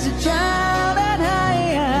 as a child, I'd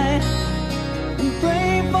hide and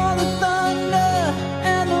pray for the thunder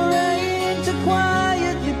and the rain to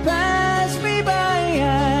quietly pass me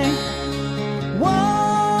by. Whoa,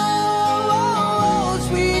 whoa,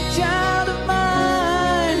 sweet child of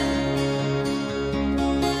mine.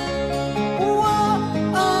 Whoa,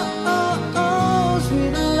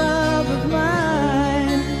 sweet love of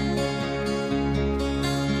mine.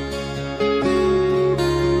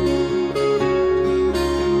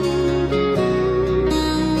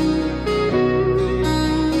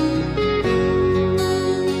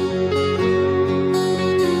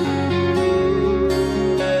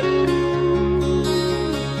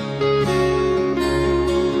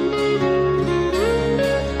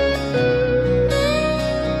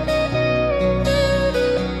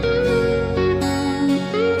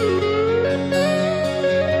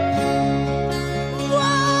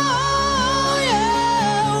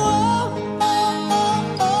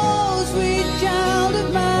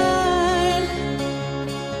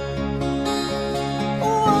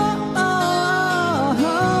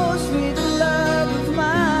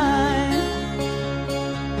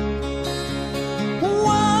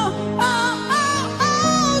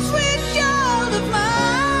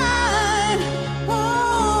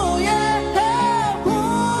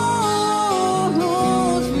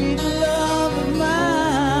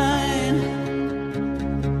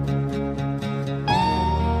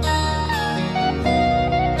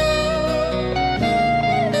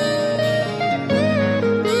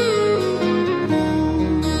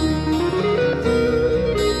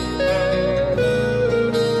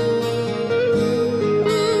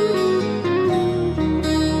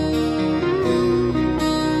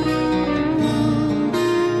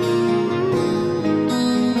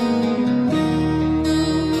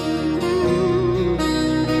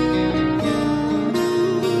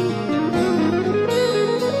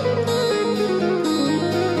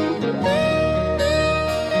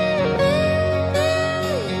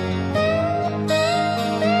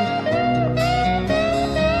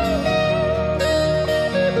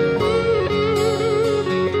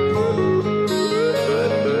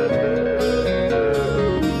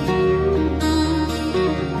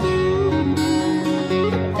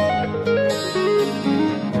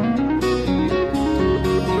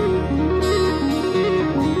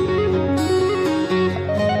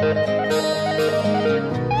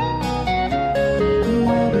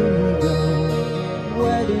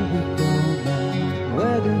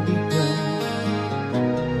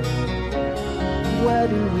 Where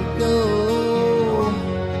do we go?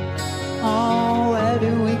 Oh, where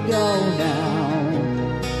do we go now?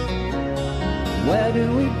 Where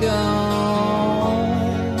do we go?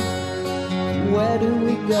 Where do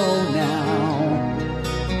we go now?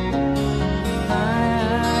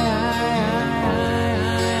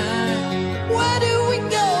 Where do we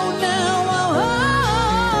go now?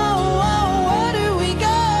 Where do we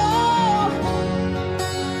go?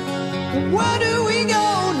 Where do we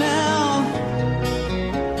go now?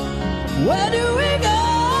 Where do we go?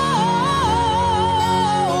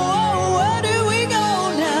 Where do we go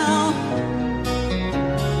now?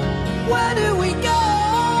 Where do we go?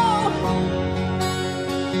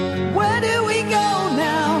 Where do we go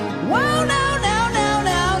now? Whoa, now,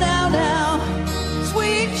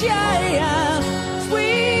 sweet child,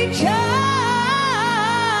 sweet child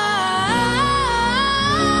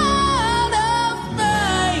of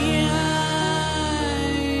mine.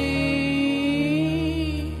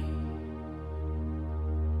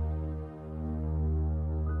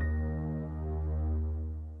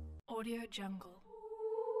 Audio Jungle.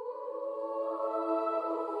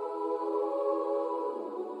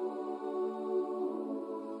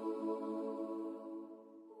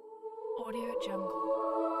 Audio Jungle.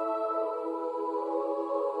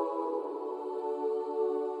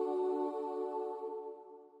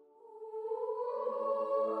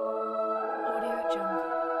 Audio Jungle.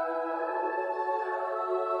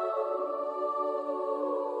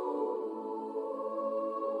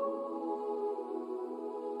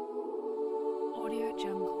 Audio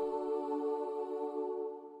Jungle.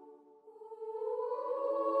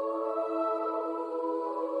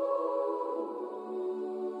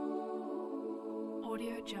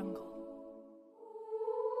 Audio Jungle.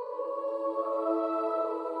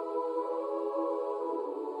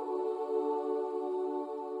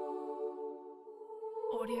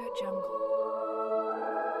 Audio Jungle.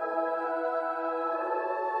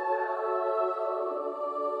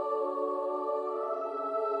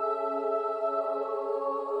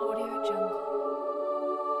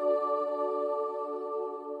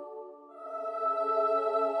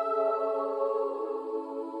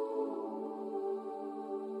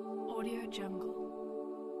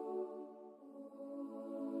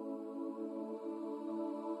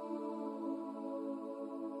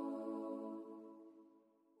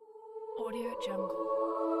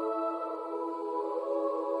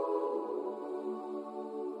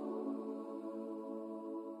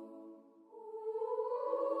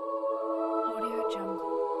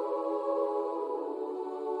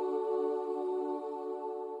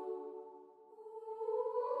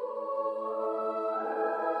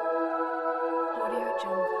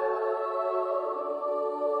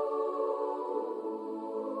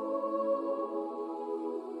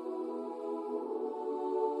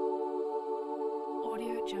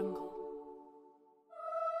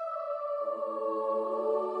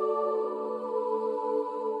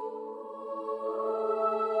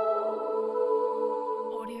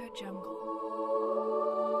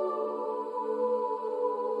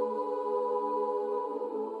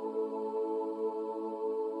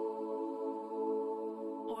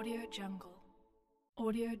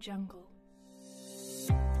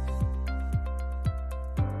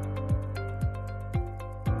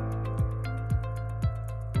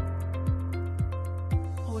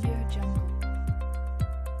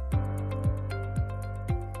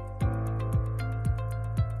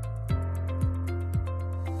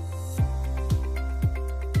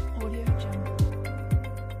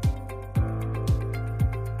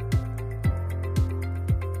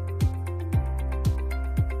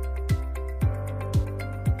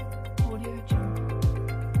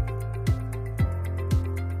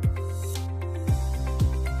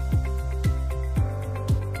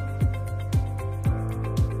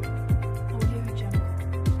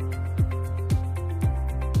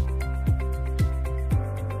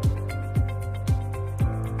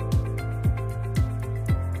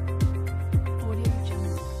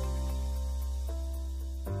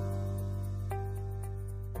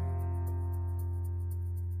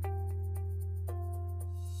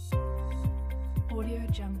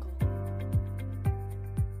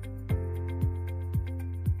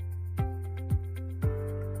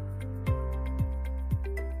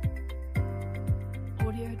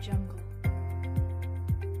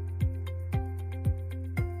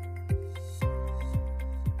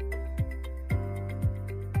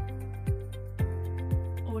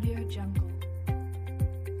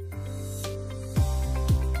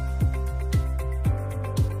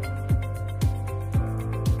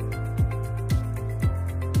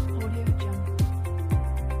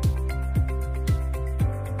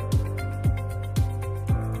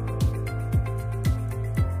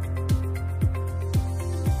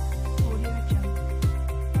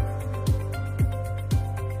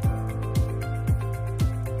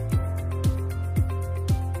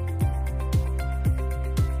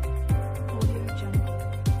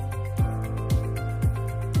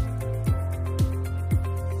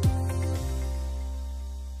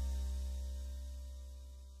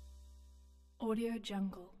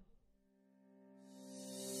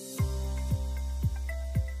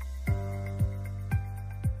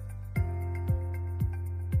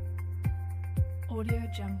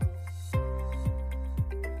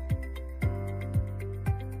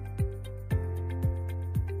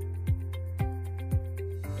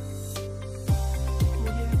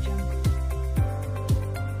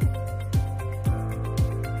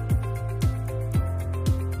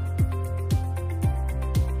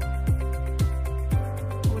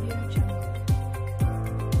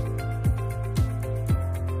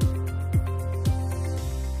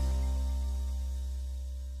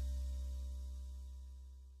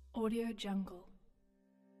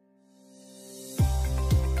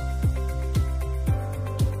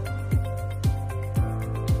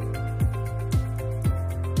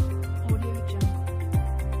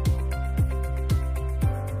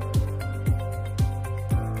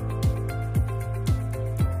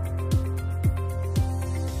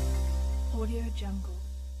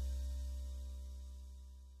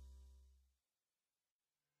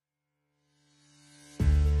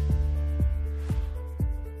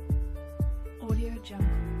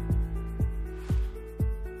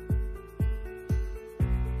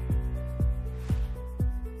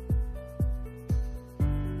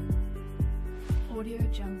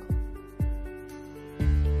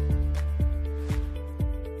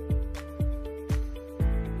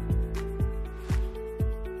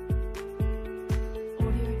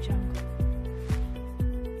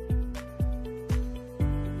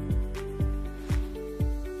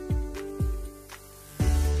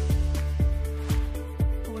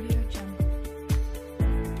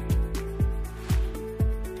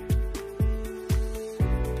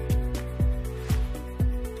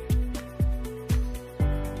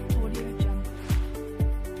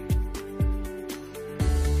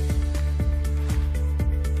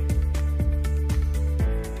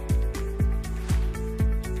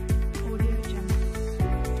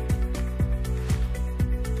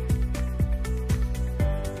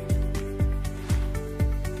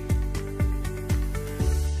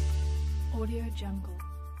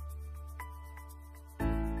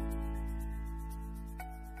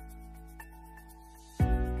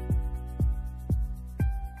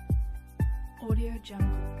 Audio Jungle.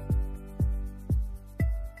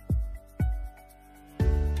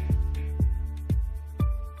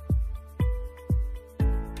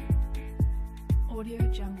 Audio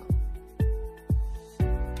Jungle.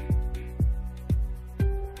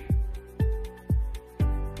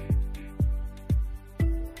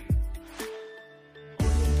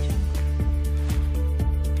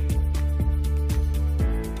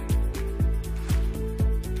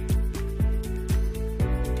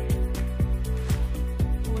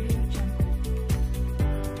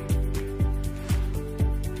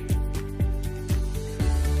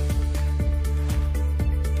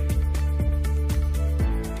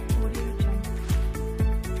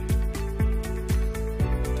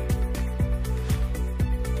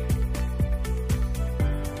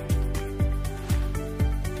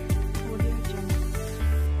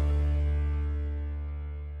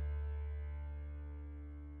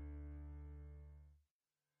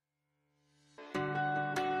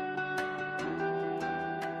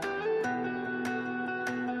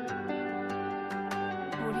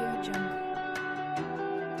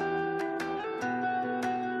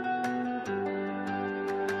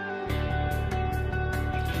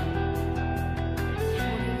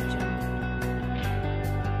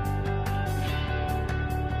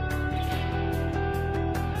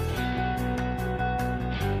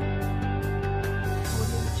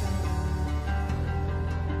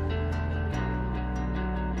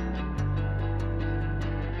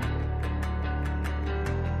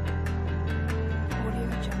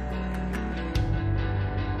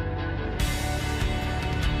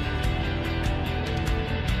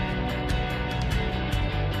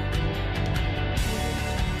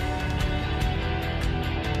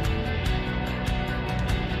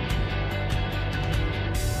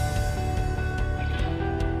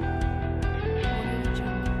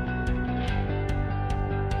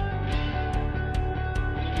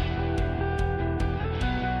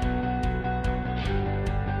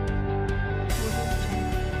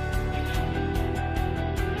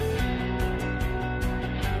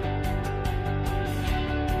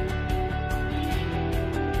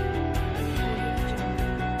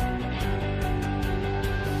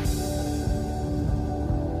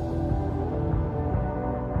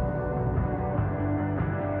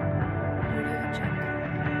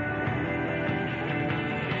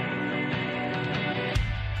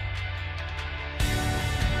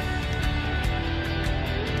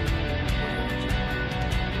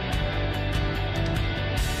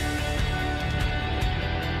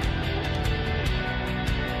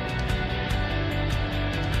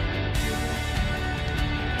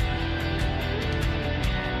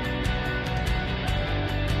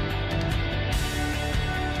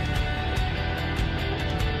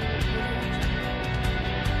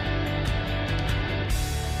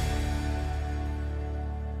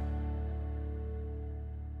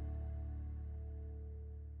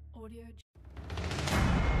 Audio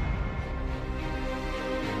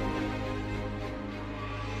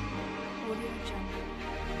Audio Jungle.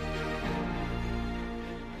 Audio Jungle.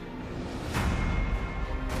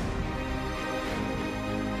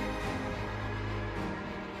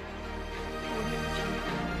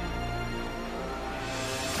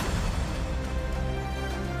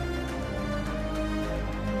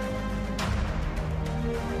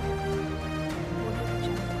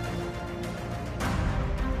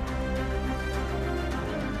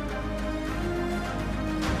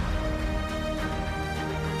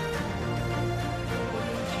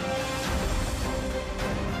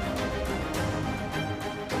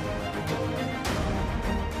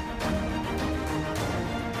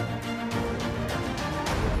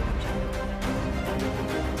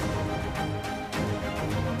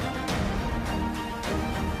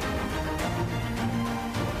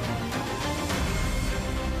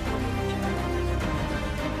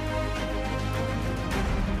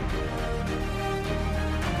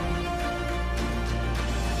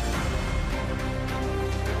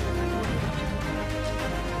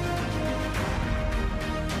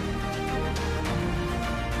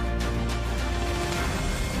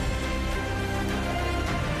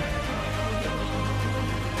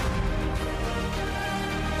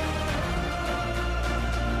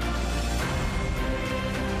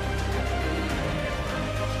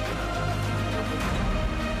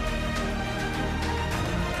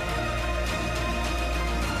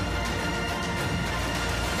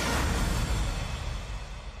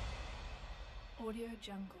 Audio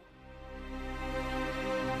Jungle.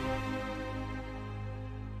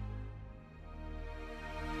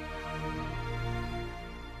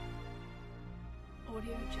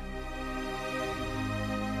 Audio Jungle.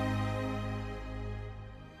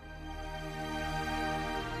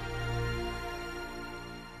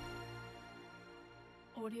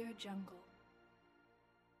 Audio Jungle.